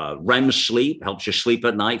way. REM sleep helps you sleep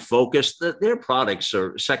at night, focus. Their products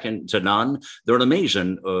are second to none. They're an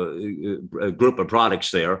amazing group of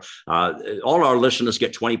products there. All our listeners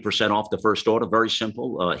get 20% off the first order. Very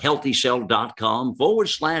simple.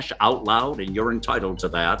 healthycell.com/outloud. And you're entitled to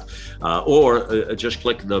that, or just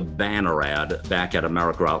click the banner ad back at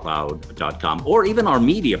AmericaOutloud.com, or even our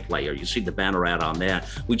media player. You see the banner ad on that.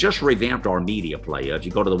 We just revamped our media player. If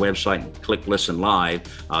you go to the website and click Listen Live,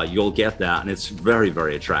 you'll get that, and it's very,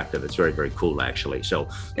 very attractive. It's very, very cool, actually. So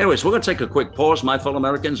anyways, we're going to take a quick pause, my fellow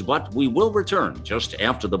Americans, but we will return just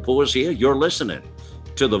after the pause here. You're listening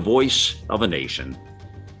to the Voice of a Nation.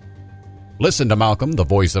 Listen to Malcolm, the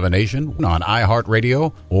Voice of a Nation, on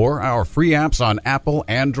iHeartRadio or our free apps on Apple,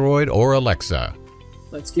 Android, or Alexa.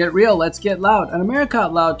 Let's get real. Let's get loud. On America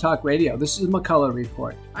Out Loud Talk Radio, this is McCullough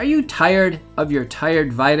Report. Are you tired of your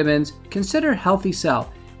tired vitamins? Consider Healthy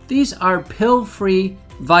Cell. These are pill-free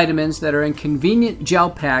vitamins that are in convenient gel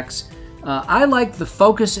packs. I like the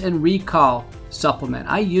Focus and Recall supplement.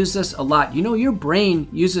 I use this a lot. Your brain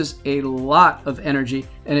uses a lot of energy,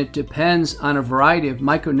 and it depends on a variety of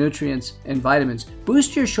micronutrients and vitamins.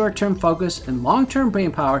 Boost your short-term focus and long-term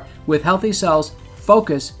brain power with Healthy Cell's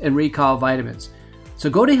Focus and Recall vitamins. So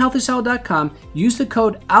go to healthycell.com, use the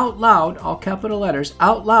code OUTLOUD, all capital letters,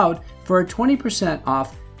 OUTLOUD, for a 20%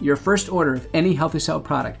 off your first order of any Healthy Cell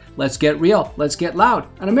product. Let's get real. Let's get loud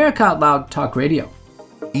on America Out Loud Talk Radio.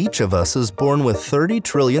 Each of us is born with 30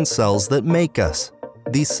 trillion cells that make us.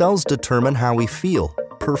 These cells determine how we feel,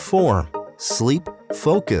 perform, sleep,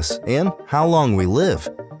 focus, and how long we live.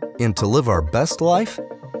 And to live our best life,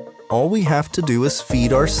 all we have to do is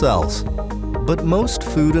feed our cells. But most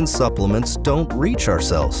food and supplements don't reach our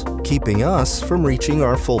cells, keeping us from reaching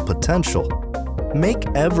our full potential. Make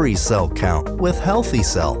every cell count with Healthy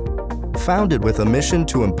Cell. Founded with a mission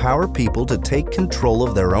to empower people to take control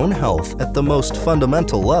of their own health at the most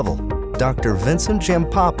fundamental level, Dr. Vincent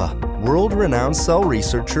Jampapa, world-renowned cell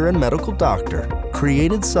researcher and medical doctor,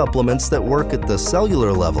 created supplements that work at the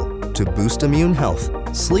cellular level to boost immune health,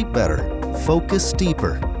 sleep better, focus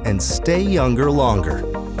deeper, and stay younger longer.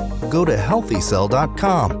 Go to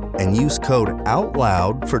healthycell.com and use code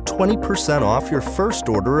OUTLOUD for 20% off your first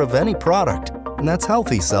order of any product. And that's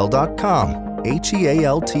healthycell.com.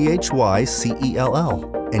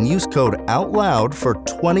 HEALTHYCELL, and use code OUTLOUD for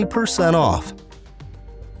 20% off.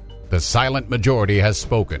 The silent majority has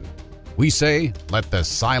spoken. We say, let the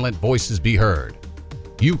silent voices be heard.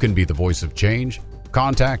 You can be the voice of change.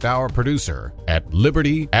 Contact our producer at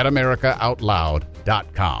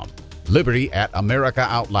liberty@americaoutloud.com.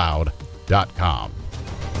 liberty@americaoutloud.com.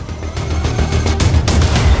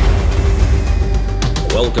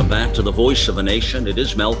 Welcome back to the Voice of the Nation. It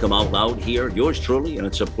is Malcolm Out Loud here, yours truly, and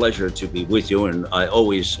it's a pleasure to be with you. And I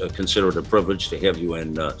always consider it a privilege to have you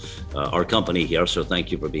in our company here. So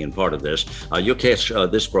thank you for being part of this. You'll catch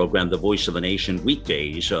this program, The Voice of the Nation,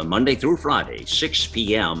 weekdays, Monday through Friday, 6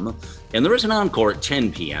 p.m. And there is an encore at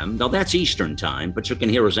 10 p.m. Now, that's Eastern time, but you can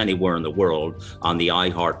hear us anywhere in the world on the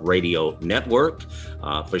iHeart Radio network,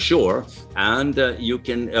 for sure. And you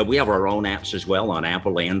can, we have our own apps as well on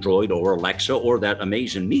Apple, Android, or Alexa, or that amazing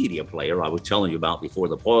media player I was telling you about before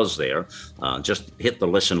the pause there. Just hit the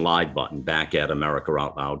listen live button back at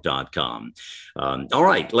americaoutloud.com. All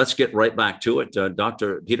right, let's get right back to it.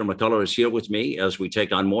 Dr. Peter McCullough is here with me as we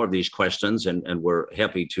take on more of these questions, and we're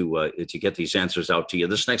happy to get these answers out to you.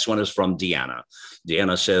 This next one is from Deanna.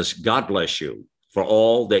 Deanna says, God bless you for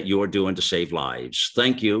all that you are doing to save lives.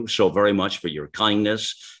 Thank you so very much for your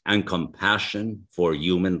kindness and compassion for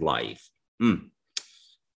human life.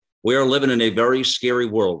 We are living in a very scary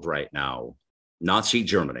world right now. Nazi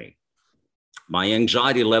Germany. My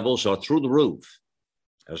anxiety levels are through the roof,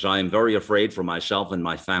 as I am very afraid for myself and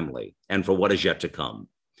my family and for what is yet to come.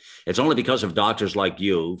 It's only because of doctors like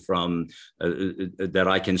you that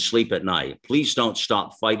I can sleep at night. Please don't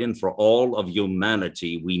stop fighting for all of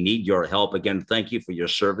humanity. We need your help. Again, thank you for your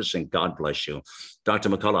service and God bless you. Dr.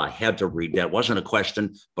 McCullough, I had to read that. It wasn't a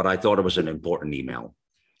question, but I thought it was an important email.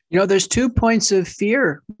 You know, there's 2 points of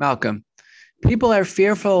fear, Malcolm. People are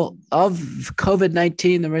fearful of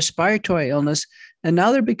COVID-19, the respiratory illness, and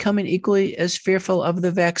now they're becoming equally as fearful of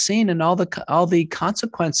the vaccine and all the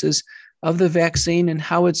consequences of the vaccine and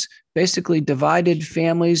how it's basically divided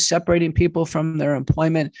families, separating people from their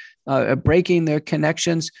employment, breaking their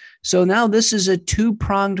connections. So now this is a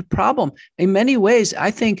two-pronged problem. In many ways,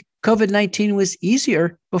 I think COVID-19 was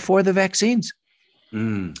easier before the vaccines.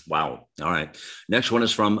 Wow. All right. Next one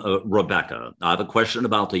is from Rebecca. I have a question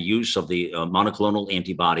about the use of the monoclonal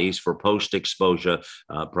antibodies for post-exposure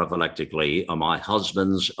prophylactically. My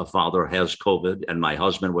husband's father has COVID, and my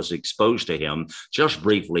husband was exposed to him just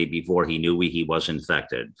briefly before he knew he was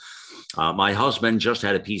infected. My husband just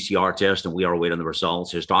had a PCR test, and we are awaiting the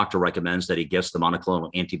results. His doctor recommends that he gets the monoclonal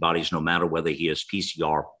antibodies no matter whether he is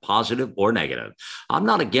PCR positive or negative. I'm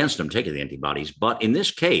not against him taking the antibodies, but in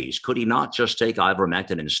this case, could he not just take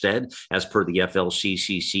ivermectin instead, as per the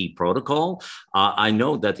FLCCC protocol? I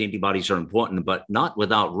know that the antibodies are important, but not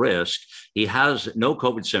without risk. He has no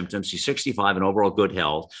COVID symptoms. He's 65 and overall good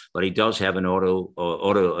health, but he does have an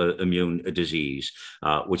autoimmune disease,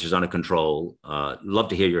 which is under control. Love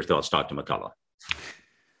to hear your thoughts, Dr. McCullough.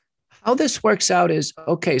 How this works out is,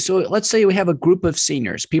 okay, so let's say we have a group of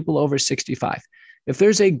seniors, people over 65. If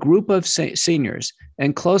there's a group of seniors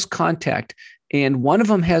and close contact, and one of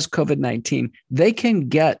them has COVID-19, they can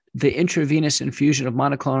get the intravenous infusion of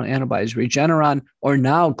monoclonal antibodies, Regeneron, or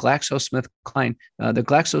now GlaxoSmithKline. The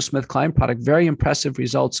GlaxoSmithKline product, very impressive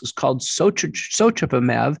results. It's called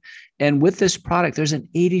sotrovimab. And with this product, there's an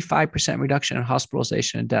 85% reduction in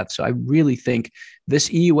hospitalization and death. So I really think this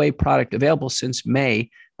EUA product, available since May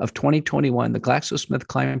of 2021, the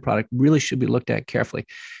GlaxoSmithKline product, really should be looked at carefully.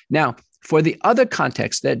 Now, for the other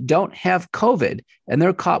contexts that don't have COVID and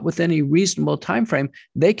they're caught within a reasonable time frame,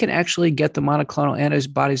 they can actually get the monoclonal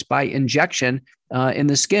antibodies by injection in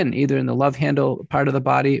the skin, either in the love handle part of the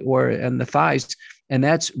body or in the thighs. And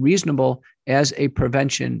that's reasonable as a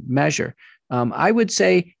prevention measure. I would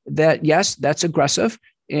say that, yes, that's aggressive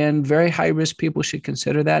and very high risk people should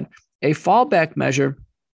consider that. A fallback measure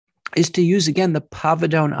is to use, again, the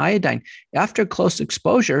povidone iodine. After close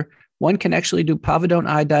exposure, one can actually do povidone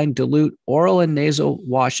iodine dilute oral and nasal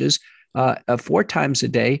washes 4 times a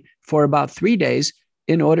day for about 3 days.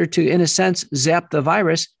 in order to, in a sense, zap the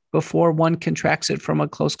virus before one contracts it from a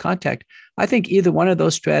close contact. I think either one of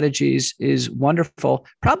those strategies is wonderful,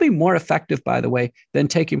 probably more effective, by the way, than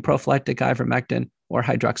taking prophylactic ivermectin or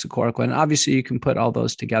hydroxychloroquine. Obviously, you can put all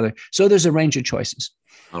those together. So there's a range of choices.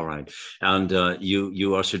 All right. And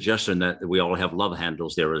you are suggesting that we all have love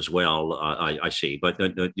handles there as well, I see, but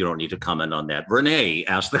you don't need to comment on that. Renee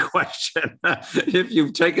asked the question, if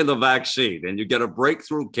you've taken the vaccine and you get a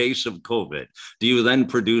breakthrough case of COVID, do you then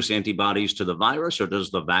produce antibodies to the virus, or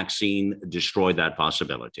does the vaccine destroy that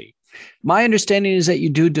possibility? My understanding is that you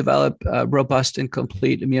do develop robust and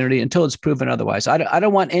complete immunity until it's proven otherwise. I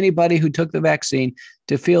don't want anybody who took the vaccine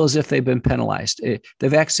to feel as if they've been penalized. The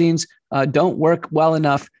vaccines don't work well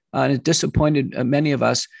enough, and it disappointed many of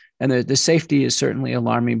us. And the safety is certainly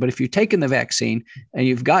alarming. But if you've taken the vaccine and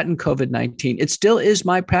you've gotten COVID-19, it still is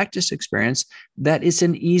my practice experience that it's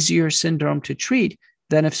an easier syndrome to treat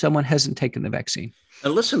than if someone hasn't taken the vaccine.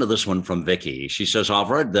 And listen to this one from Vicky. She says, I've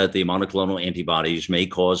read that the monoclonal antibodies may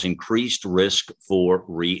cause increased risk for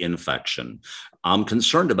reinfection. I'm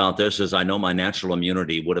concerned about this as I know my natural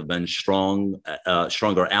immunity would have been stronger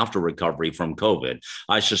after recovery from COVID.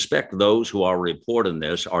 I suspect those who are reporting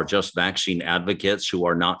this are just vaccine advocates who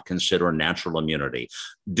are not considering natural immunity.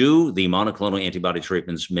 Do the monoclonal antibody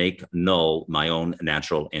treatments make null my own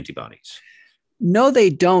natural antibodies? No, they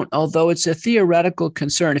don't, although it's a theoretical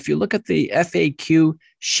concern. If you look at the FAQ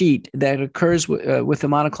sheet that occurs with the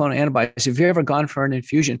monoclonal antibodies, if you've ever gone for an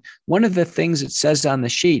infusion, one of the things it says on the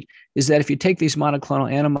sheet is that if you take these monoclonal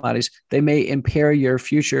antibodies, they may impair your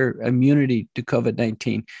future immunity to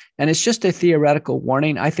COVID-19. And it's just a theoretical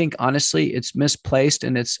warning. I think, honestly, it's misplaced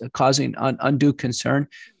and it's causing undue concern.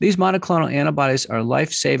 These monoclonal antibodies are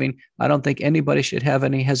life-saving. I don't think anybody should have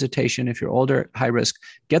any hesitation. If you're older, high risk,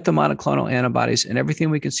 get the monoclonal antibodies. And everything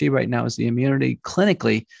we can see right now is the immunity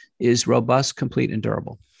clinically is robust, complete, and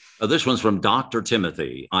durable. This one's from Dr.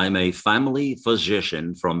 Timothy. I'm a family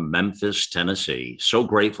physician from Memphis, Tennessee. So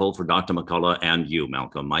grateful for Dr. McCullough and you,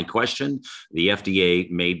 Malcolm. My question, the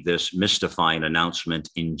FDA made this mystifying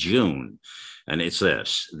announcement in June. And it's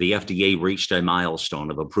this: the FDA reached a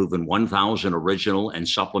milestone of approving 1,000 original and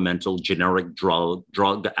supplemental generic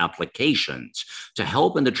drug applications to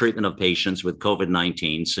help in the treatment of patients with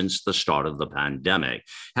COVID-19 since the start of the pandemic.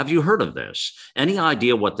 Have you heard of this? Any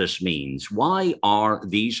idea what this means? Why are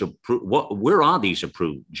these where are these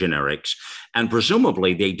approved generics? And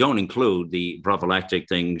presumably they don't include the prophylactic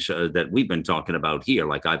things that we've been talking about here,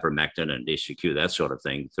 like ivermectin and DCQ, that sort of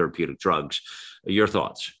thing, therapeutic drugs. Your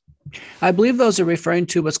thoughts? I believe those are referring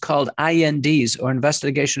to what's called INDs, or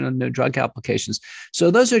investigation of new drug applications.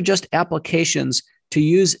 So those are just applications to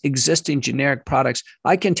use existing generic products.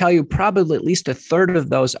 I can tell you probably at least a third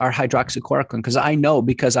of those are hydroxychloroquine, because I know,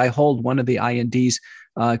 because I hold one of the INDs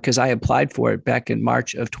because I applied for it back in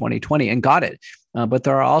March of 2020 and got it. But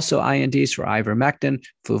there are also INDs for ivermectin,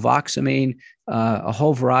 fluvoxamine, a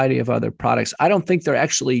whole variety of other products. I don't think they're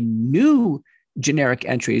actually new generic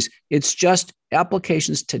entries. It's just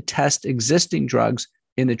applications to test existing drugs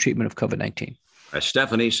in the treatment of COVID-19.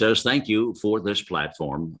 Stephanie says, thank you for this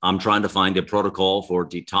platform. I'm trying to find a protocol for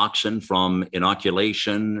detoxin from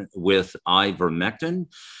inoculation with ivermectin.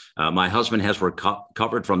 My husband has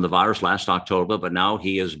recovered from the virus last October, but now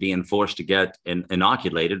he is being forced to get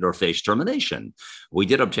inoculated or face termination. We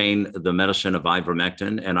did obtain the medicine of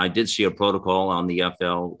ivermectin, and I did see a protocol on the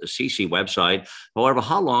FLCC website. However,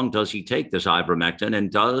 how long does he take this ivermectin,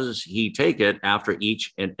 and does he take it after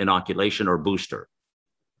each inoculation or booster?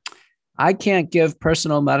 I can't give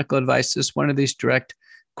personal medical advice. This is one of these direct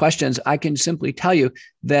questions. I can simply tell you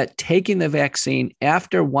that taking the vaccine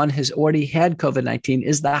after one has already had COVID-19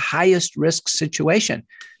 is the highest risk situation.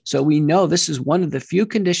 So we know this is one of the few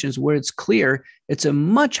conditions where it's clear it's a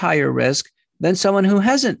much higher risk than someone who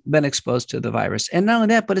hasn't been exposed to the virus. And not only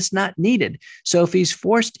that, but it's not needed. So if he's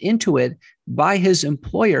forced into it by his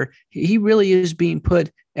employer, he really is being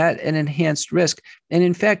put at an enhanced risk. And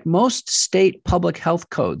in fact, most state public health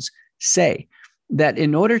codes say that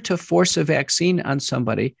in order to force a vaccine on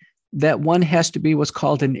somebody, that one has to be what's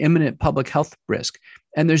called an imminent public health risk.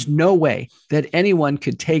 And there's no way that anyone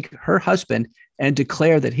could take her husband and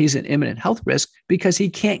declare that he's an imminent health risk, because he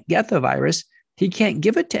can't get the virus. He can't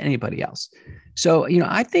give it to anybody else. So,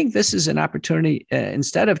 I think this is an opportunity,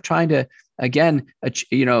 instead of trying to, again,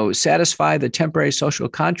 satisfy the temporary social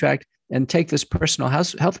contract and take this personal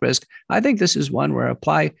health risk. I think this is one where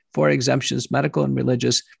apply for exemptions, medical and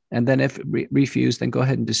religious, and then if refused, then go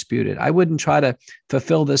ahead and dispute it. I wouldn't try to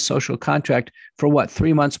fulfill this social contract for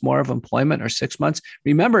 3 months more of employment or 6 months.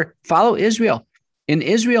 Remember, follow Israel. In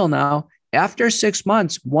Israel now, after 6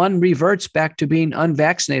 months, one reverts back to being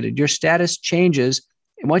unvaccinated. Your status changes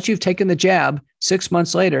And once you've taken the jab, 6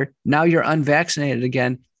 months later, now you're unvaccinated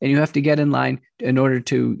again, and you have to get in line in order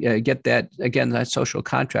to get that, again, that social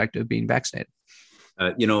contract of being vaccinated.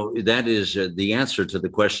 That is the answer to the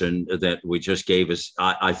question that we just gave us,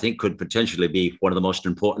 I think could potentially be one of the most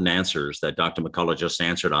important answers that Dr. McCullough just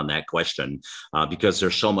answered on that question, because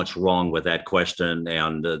there's so much wrong with that question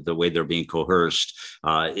and the way they're being coerced.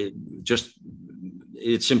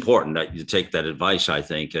 It's important that you take that advice, I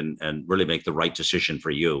think, and really make the right decision for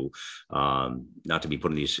you, not to be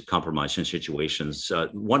put in these compromising situations.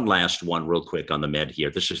 One last one real quick on the med here.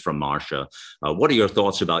 This is from Marcia. What are your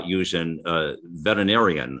thoughts about using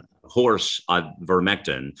veterinarian horse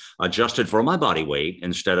ivermectin adjusted for my body weight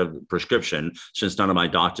instead of prescription, since none of my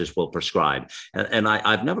doctors will prescribe? And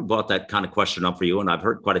I've never brought that kind of question up for you, and I've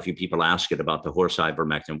heard quite a few people ask it about the horse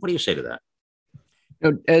ivermectin. What do you say to that?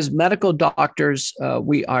 As medical doctors,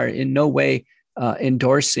 we are in no way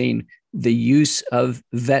endorsing the use of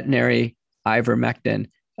veterinary ivermectin.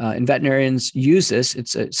 And veterinarians use this.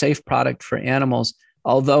 It's a safe product for animals.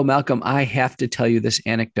 Although, Malcolm, I have to tell you this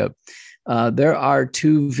anecdote. There are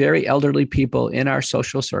two very elderly people in our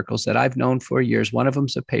social circles that I've known for years. One of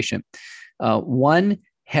them's a patient. One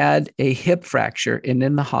had a hip fracture and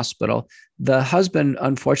in the hospital. The husband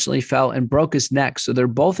unfortunately fell and broke his neck. So they're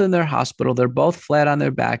both in their hospital. They're both flat on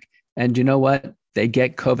their back. And you know what? They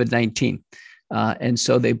get COVID-19. And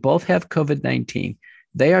so they both have COVID-19.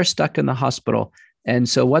 They are stuck in the hospital. And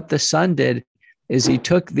so what the son did is he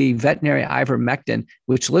took the veterinary ivermectin,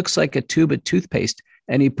 which looks like a tube of toothpaste,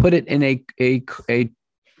 and he put it in a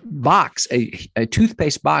box, a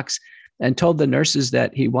toothpaste box, and told the nurses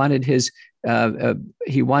that he wanted his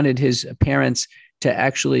parents to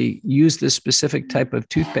actually use this specific type of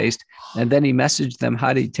toothpaste. And then he messaged them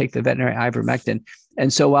how to take the veterinary ivermectin.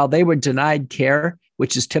 And so while they were denied care,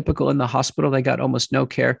 which is typical in the hospital, they got almost no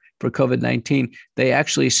care for COVID-19. They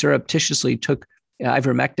actually surreptitiously took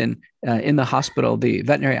ivermectin in the hospital, the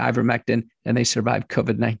veterinary ivermectin, and they survived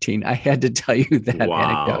COVID-19. I had to tell you that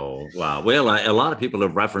anecdote. Wow. Well, a lot of people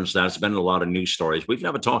have referenced that. It's been in a lot of news stories. We've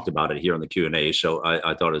never talked about it here in the Q&A, so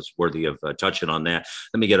I thought it's worthy of touching on that.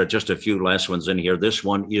 Let me get just a few last ones in here. This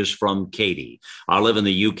one is from Katie. I live in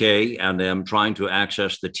the UK and am trying to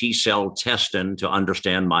access the T-cell testing to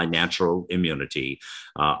understand my natural immunity.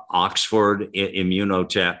 Oxford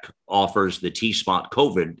Immunotech offers the T-Spot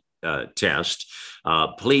COVID test.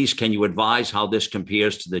 Please, can you advise how this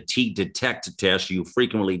compares to the T-Detect test you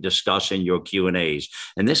frequently discuss in your Q&As?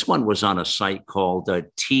 And this one was on a site called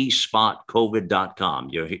tspotcovid.com.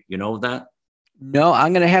 You know that? No,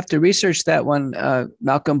 I'm going to have to research that one,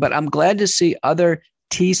 Malcolm, but I'm glad to see other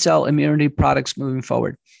T-cell immunity products moving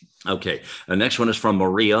forward. Okay. The next one is from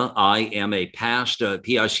Maria. I am a past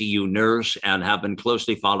PICU nurse and have been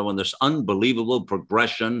closely following this unbelievable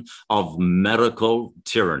progression of medical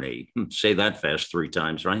tyranny. Say that fast 3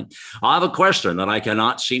 times, right? I have a question that I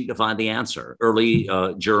cannot seem to find the answer. Early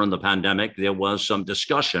during the pandemic, there was some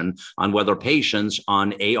discussion on whether patients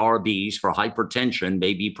on ARBs for hypertension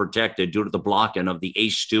may be protected due to the blocking of the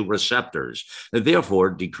ACE2 receptors,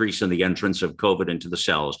 therefore decreasing the entrance of COVID into the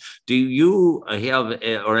cells. Do you have,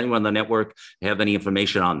 or anyone on the network, have any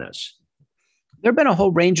information on this? There have been a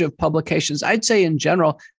whole range of publications. I'd say in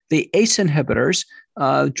general, the ACE inhibitors,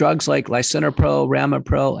 drugs like lisinopril,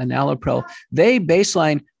 ramipril, enalapril, they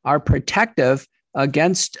baseline are protective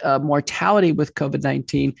against mortality with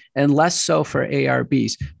COVID-19 and less so for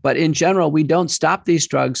ARBs. But in general, we don't stop these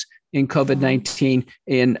drugs in COVID-19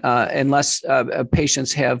 unless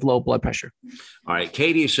patients have low blood pressure. All right.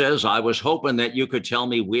 Katie says, I was hoping that you could tell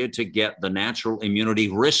me where to get the natural immunity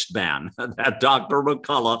wristband that Dr.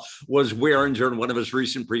 McCullough was wearing during one of his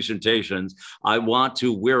recent presentations. I want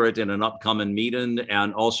to wear it in an upcoming meeting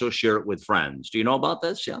and also share it with friends. Do you know about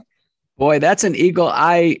this? Yeah. Boy, that's an eagle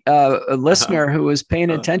eye listener who was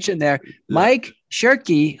paying attention there. Mike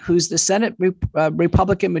Shirkey, who's the Senate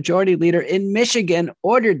Republican Majority Leader in Michigan,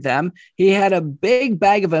 ordered them. He had a big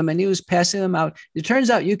bag of them and he was passing them out. It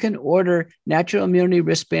turns out you can order natural immunity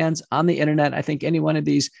wristbands on the internet. I think any one of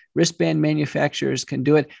these wristband manufacturers can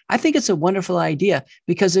do it. I think it's a wonderful idea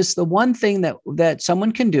because it's the one thing that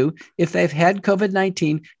someone can do if they've had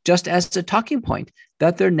COVID-19 just as a talking point,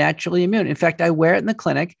 that they're naturally immune. In fact, I wear it in the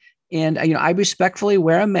clinic. And, I respectfully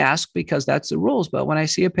wear a mask because that's the rules. But when I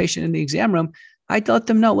see a patient in the exam room, I let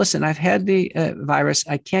them know, listen, I've had the virus.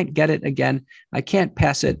 I can't get it again. I can't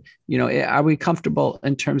pass it. are we comfortable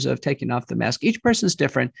in terms of taking off the mask? Each person's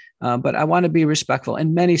different, but I want to be respectful.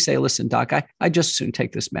 And many say, listen, doc, I just soon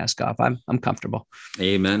take this mask off. I'm comfortable.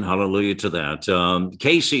 Amen. Hallelujah to that.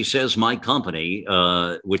 Casey says my company,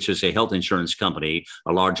 which is a health insurance company,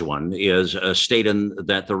 a large one, is stating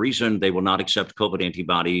that the reason they will not accept COVID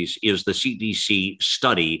antibodies is the CDC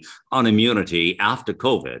study on immunity after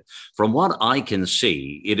COVID. From what I can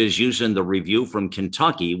see, it is using the review from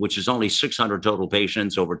Kentucky, which is only 600 total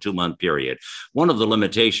patients over a 2-month period. One of the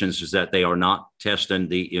limitations is that they are not testing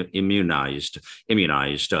the immunized.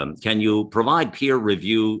 Can you provide peer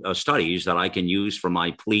review studies that I can use for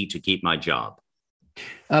my plea to keep my job?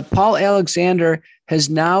 Paul Alexander has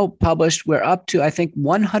now published, we're up to, I think,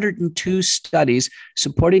 102 studies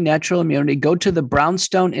supporting natural immunity. Go to the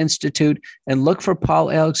Brownstone Institute and look for Paul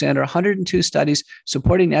Alexander, 102 studies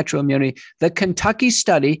supporting natural immunity. The Kentucky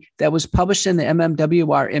study that was published in the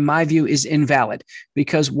MMWR, in my view, is invalid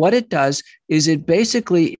because what it does is it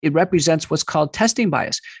represents what's called testing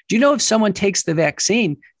bias. Do you know if someone takes the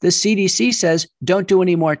vaccine, the CDC says, don't do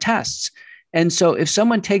any more tests. And so if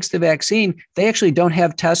someone takes the vaccine, they actually don't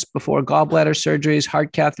have tests before gallbladder surgeries,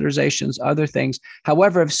 heart catheterizations, other things.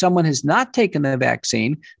 However, if someone has not taken the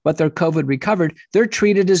vaccine, but they're COVID recovered, they're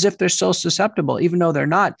treated as if they're still susceptible, even though they're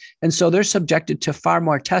not. And so they're subjected to far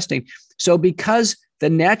more testing. So because the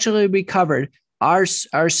naturally recovered are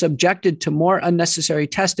subjected to more unnecessary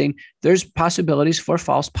testing, there's possibilities for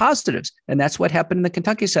false positives. And that's what happened in the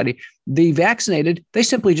Kentucky study. The vaccinated, they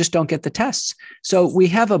simply just don't get the tests. So we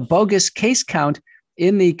have a bogus case count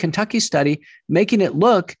in the Kentucky study, making it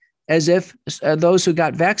look as if those who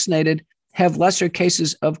got vaccinated have lesser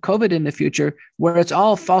cases of COVID in the future, where it's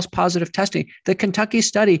all false positive testing. The Kentucky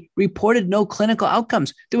study reported no clinical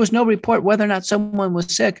outcomes. There was no report whether or not someone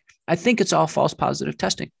was sick. I think it's all false positive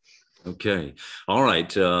testing. Okay. All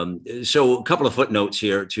right. So a couple of footnotes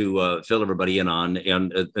here to fill everybody in on.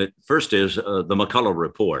 And first is the McCullough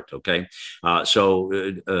report. Okay. So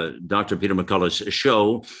Dr. Peter McCullough's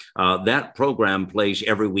show, that program plays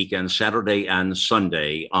every weekend, Saturday and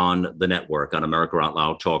Sunday on the network on America Out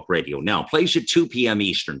Loud Talk Radio. Now, plays at 2 p.m.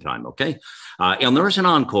 Eastern time. Okay. And there is an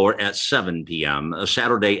encore at 7 p.m.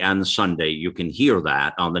 Saturday and Sunday. You can hear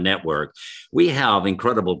that on the network. We have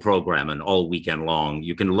incredible programming all weekend long.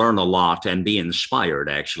 You can learn a lot and be inspired,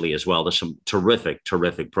 actually, as well. There's some terrific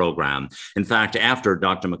program. In fact, after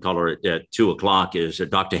Dr. McCullough at 2 o'clock is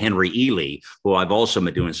Dr. Henry Ely, who I've also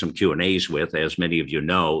been doing some Q&As with, as many of you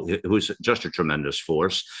know, who's just a tremendous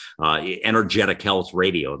force. Energetic Health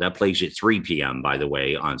Radio, that plays at 3 p.m., by the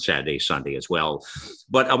way, on Saturday, Sunday as well.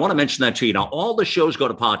 But I want to mention that to you. Now, all the shows go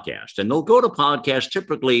to podcast, and they'll go to podcast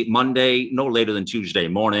typically Monday, no later than Tuesday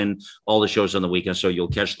morning, all the shows on the weekend. So you'll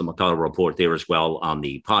catch the McCullough Report there as well on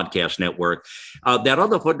the podcast network. That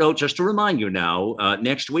other footnote, just to remind you now,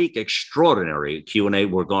 next week, extraordinary Q&A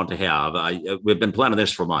we're going to have. We've been planning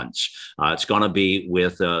this for months. It's going to be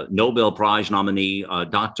with Nobel Prize nominee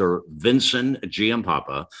Dr. Vincent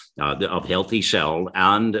Giampapa of Healthy Cell,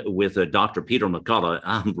 and with Dr. Peter McCullough.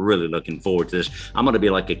 I'm really looking forward to this. I'm going to be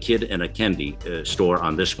like a kid in a candy store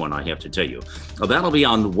on this one, I have to tell you. That'll be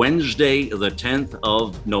on Wednesday, the 10th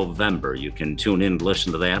of November. You can tune in and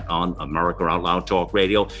listen to that on America Out Loud Talk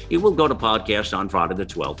Radio. It will go to podcast on Friday the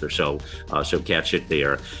 12th or so, so catch it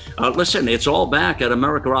there. Listen, it's all back at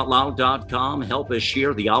AmericaOutloud.com. Help us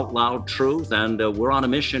share the out loud truth, and we're on a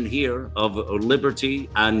mission here of liberty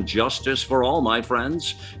and justice for all, my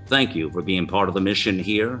friends. Thank you for being part of the mission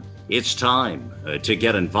here. It's time to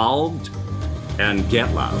get involved and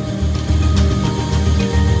get loud.